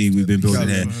a community we've been building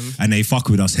here, and they fuck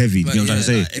with us heavy. You know what I'm trying to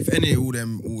say? If any, all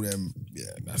them, yeah,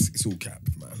 it's all cap,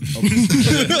 man.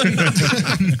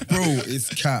 Bro, it's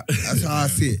cap. That's how I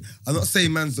see it. I'm not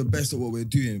saying man's the best at what we're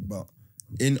doing, but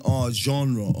in our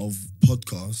genre of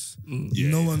podcasts,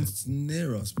 no one's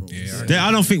near us, bro.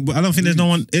 I don't think there's no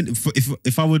one.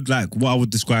 If I would like what I would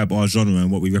describe our genre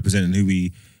and what we represent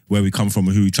and where we come from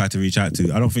and who we try to reach out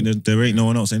to, I don't think there ain't no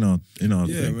one else in our Yeah,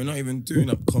 thing. we're not even doing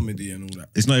up comedy and all that.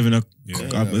 It's not even I'm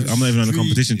not even on a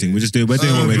competition thing. We're doing what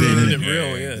we're doing,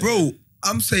 innit? Bro,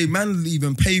 I'm saying man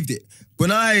even paved it.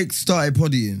 When I started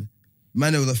poddying,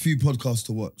 man, there was a few podcasts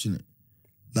to watch, innit?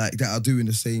 Like that are doing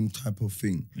the same type of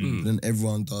thing. Then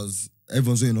everyone's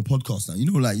doing a podcast now.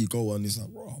 You know, like you go on, it's like,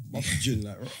 raw, like,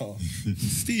 raw.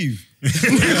 Steve. Steve's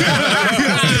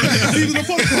in a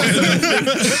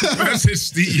podcast. That's it,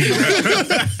 Steve.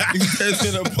 He's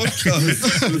doing a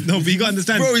podcast. No, but you gotta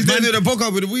understand. Bro, he's doing a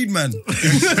podcast with a weed man.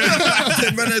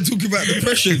 That man there talking about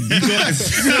depression. You guys.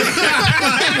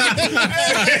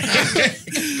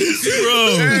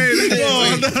 Bro,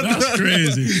 that's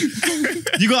crazy.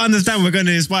 You gotta understand, we're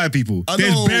gonna inspire people.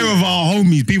 There's bare of our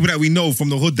homies, people that we know from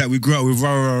the hood that we grew up with,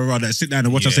 that sit down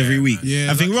and watch us every week.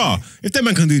 I think, if that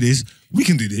man can do this, we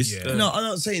can do this. No, I'm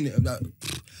not saying it.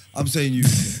 I'm saying you.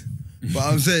 But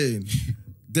I'm saying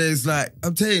there's like,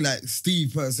 I'm telling like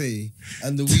Steve per se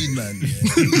and the weed man,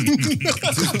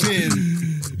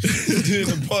 just doing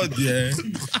a pod,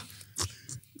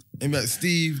 and like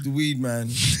Steve, the weed man,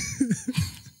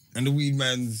 and the weed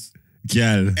man's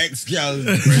ex-gal.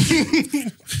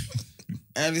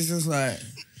 And it's just like,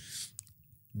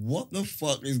 what the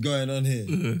fuck is going on here?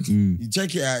 You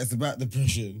check it out, it's about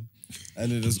depression.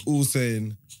 And then it's all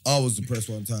saying, I was depressed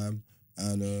one time.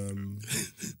 And,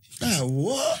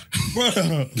 what?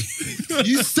 Bro,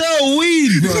 you sell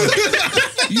weed, bro.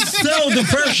 You sell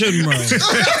depression, bro.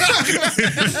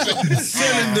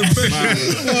 Selling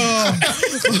depression.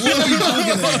 What are you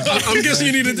talking about? I'm guessing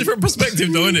you need a different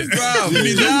perspective, though, innit? Bro,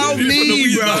 without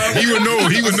me, bro. He would know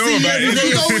about it.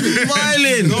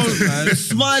 Smiling.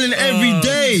 Smiling every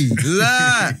day.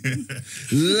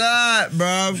 Lie,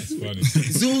 bro.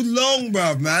 It's all long,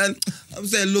 bro, man. I'm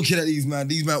saying, looking at these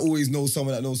man always know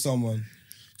someone that knows someone.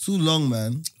 Too long,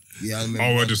 man. Yeah, I remember.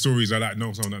 Oh, well, the stories are like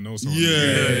know someone that knows someone.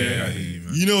 Yeah.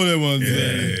 You know them ones.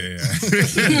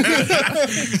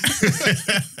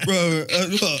 Bro,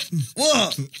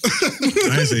 what?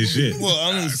 I ain't say shit. What?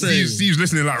 I'm just saying. Steve's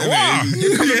listening like, wow.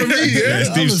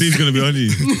 Steve's gonna be on you.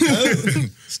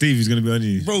 Steve is gonna be on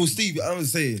you. Bro, Steve, I'm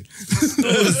just saying.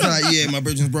 It's like, my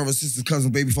brother's brother, sister's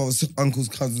cousin, baby father's uncle's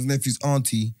cousin's nephew's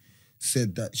auntie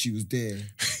said that she was there.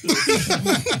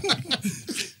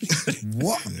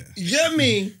 What? You get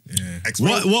me?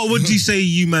 What would you say,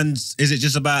 you man's? Is it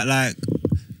just about like,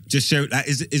 just show like?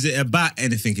 Is it about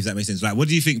anything? If that makes sense. Like, what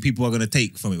do you think people are gonna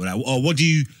take from it? Like, or what do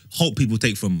you hope people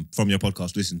take from your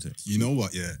podcast? Listen to it. You know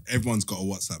what? Yeah, everyone's got a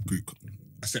WhatsApp group.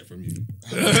 Except from you.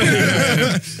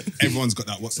 Everyone's got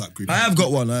that WhatsApp group. I have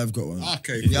got one.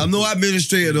 Okay. Yeah, I'm no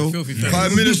administrator though. But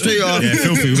administrator. Yeah,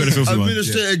 filthy. We've got a filthy one.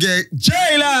 Administrator get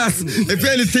jail ass if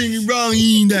anything wrong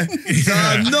in there. So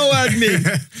I'm no admin.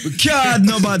 We can't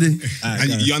nobody.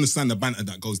 And you understand the banter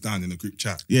that goes down in a group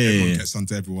chat. Yeah, everyone gets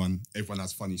onto everyone. Everyone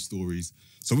has funny stories.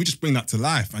 So we just bring that to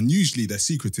life. And usually they're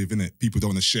secretive, innit? People don't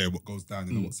want to share what goes down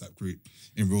in the WhatsApp group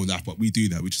in real life, but we do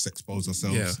that. We just expose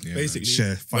ourselves. Yeah, basically.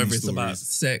 Share funny whether it's stories. about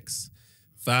sex,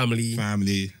 family,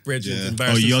 Yeah. bridges, Oh,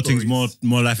 embarrassing your stories. thing's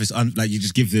more life is like you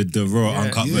just give the raw,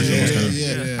 uncut version. of what's going on.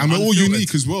 Yeah. And we're all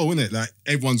unique as well, innit? Like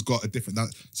everyone's got a different.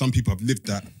 Some people have lived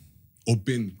that or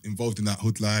been involved in that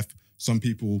hood life. Some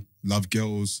people love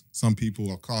girls. Some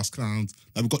people are class clowns.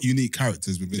 Like we've got unique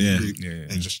characters within the group,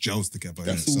 and it just gels together.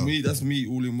 That's all me. That's me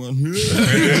all in one.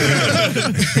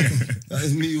 That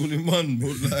is me all in one.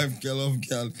 Hood life, girl of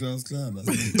girl, class clown. That's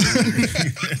me.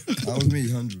 That was me,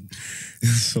 100.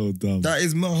 It's so dumb. That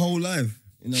is my whole life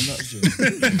in a nutshell.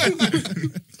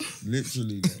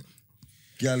 Literally, like,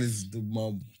 gal is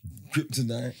my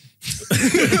kryptonite.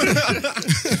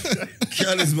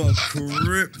 Gal is my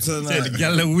kryptonite. The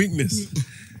gal and weakness.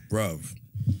 Bruv.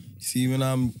 See, when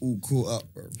I'm all caught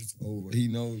up, bro, it's over. He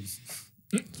knows.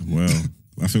 Well,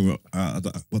 I think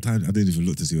what time? I didn't even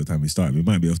look to see what time we started. We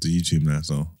might be off to YouTube now,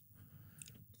 so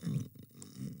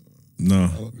no,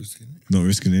 not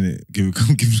risking it. Give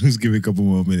it a couple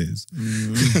more minutes.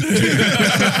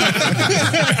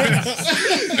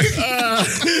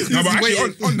 No, but actually,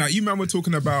 on that, you man were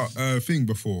talking about thing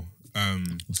before.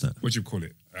 What's that? What do you call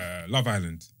it? Love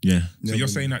Island. Yeah. So you're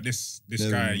saying that this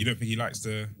guy, you don't think he likes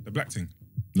the black thing?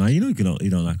 No, you know you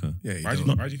don't like her. Yeah, Why do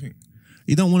you think?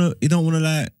 You don't want to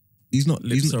like. He's not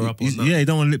Lips her up or nothing. Yeah, he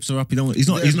don't want to lips her up. He's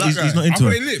not into I her. thought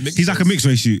they lips. He's like a mixed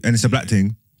race shoot, and it's a black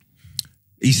thing.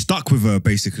 He's stuck with her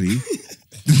basically.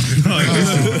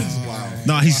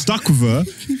 No, he's stuck with her.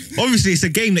 Obviously, it's a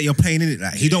game that you're playing in it.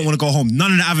 Like he don't want to go home.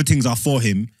 None of the other things are for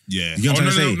him. Yeah. You know what I'm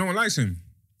trying to say? No one likes him.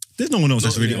 There's no one else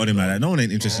that's really on him like that. No one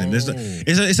ain't interested in him.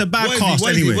 It's a bad cast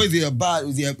anyway. Was he a bad?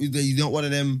 Is he not one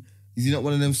of them? Is he not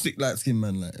one of them sick light skin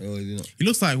man? Like, or is he not? He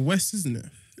looks like West, isn't it?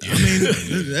 I mean,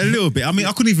 a little bit. I mean,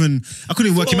 I couldn't even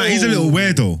work him out. He's a little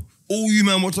weirdo. All you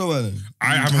man watch over then?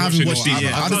 I haven't watched it watched it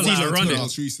yet. I I don't can't see lie, I run the it.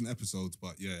 most recent episodes,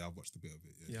 but yeah, I've watched a bit of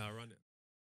it. Yeah. Yeah, I run it.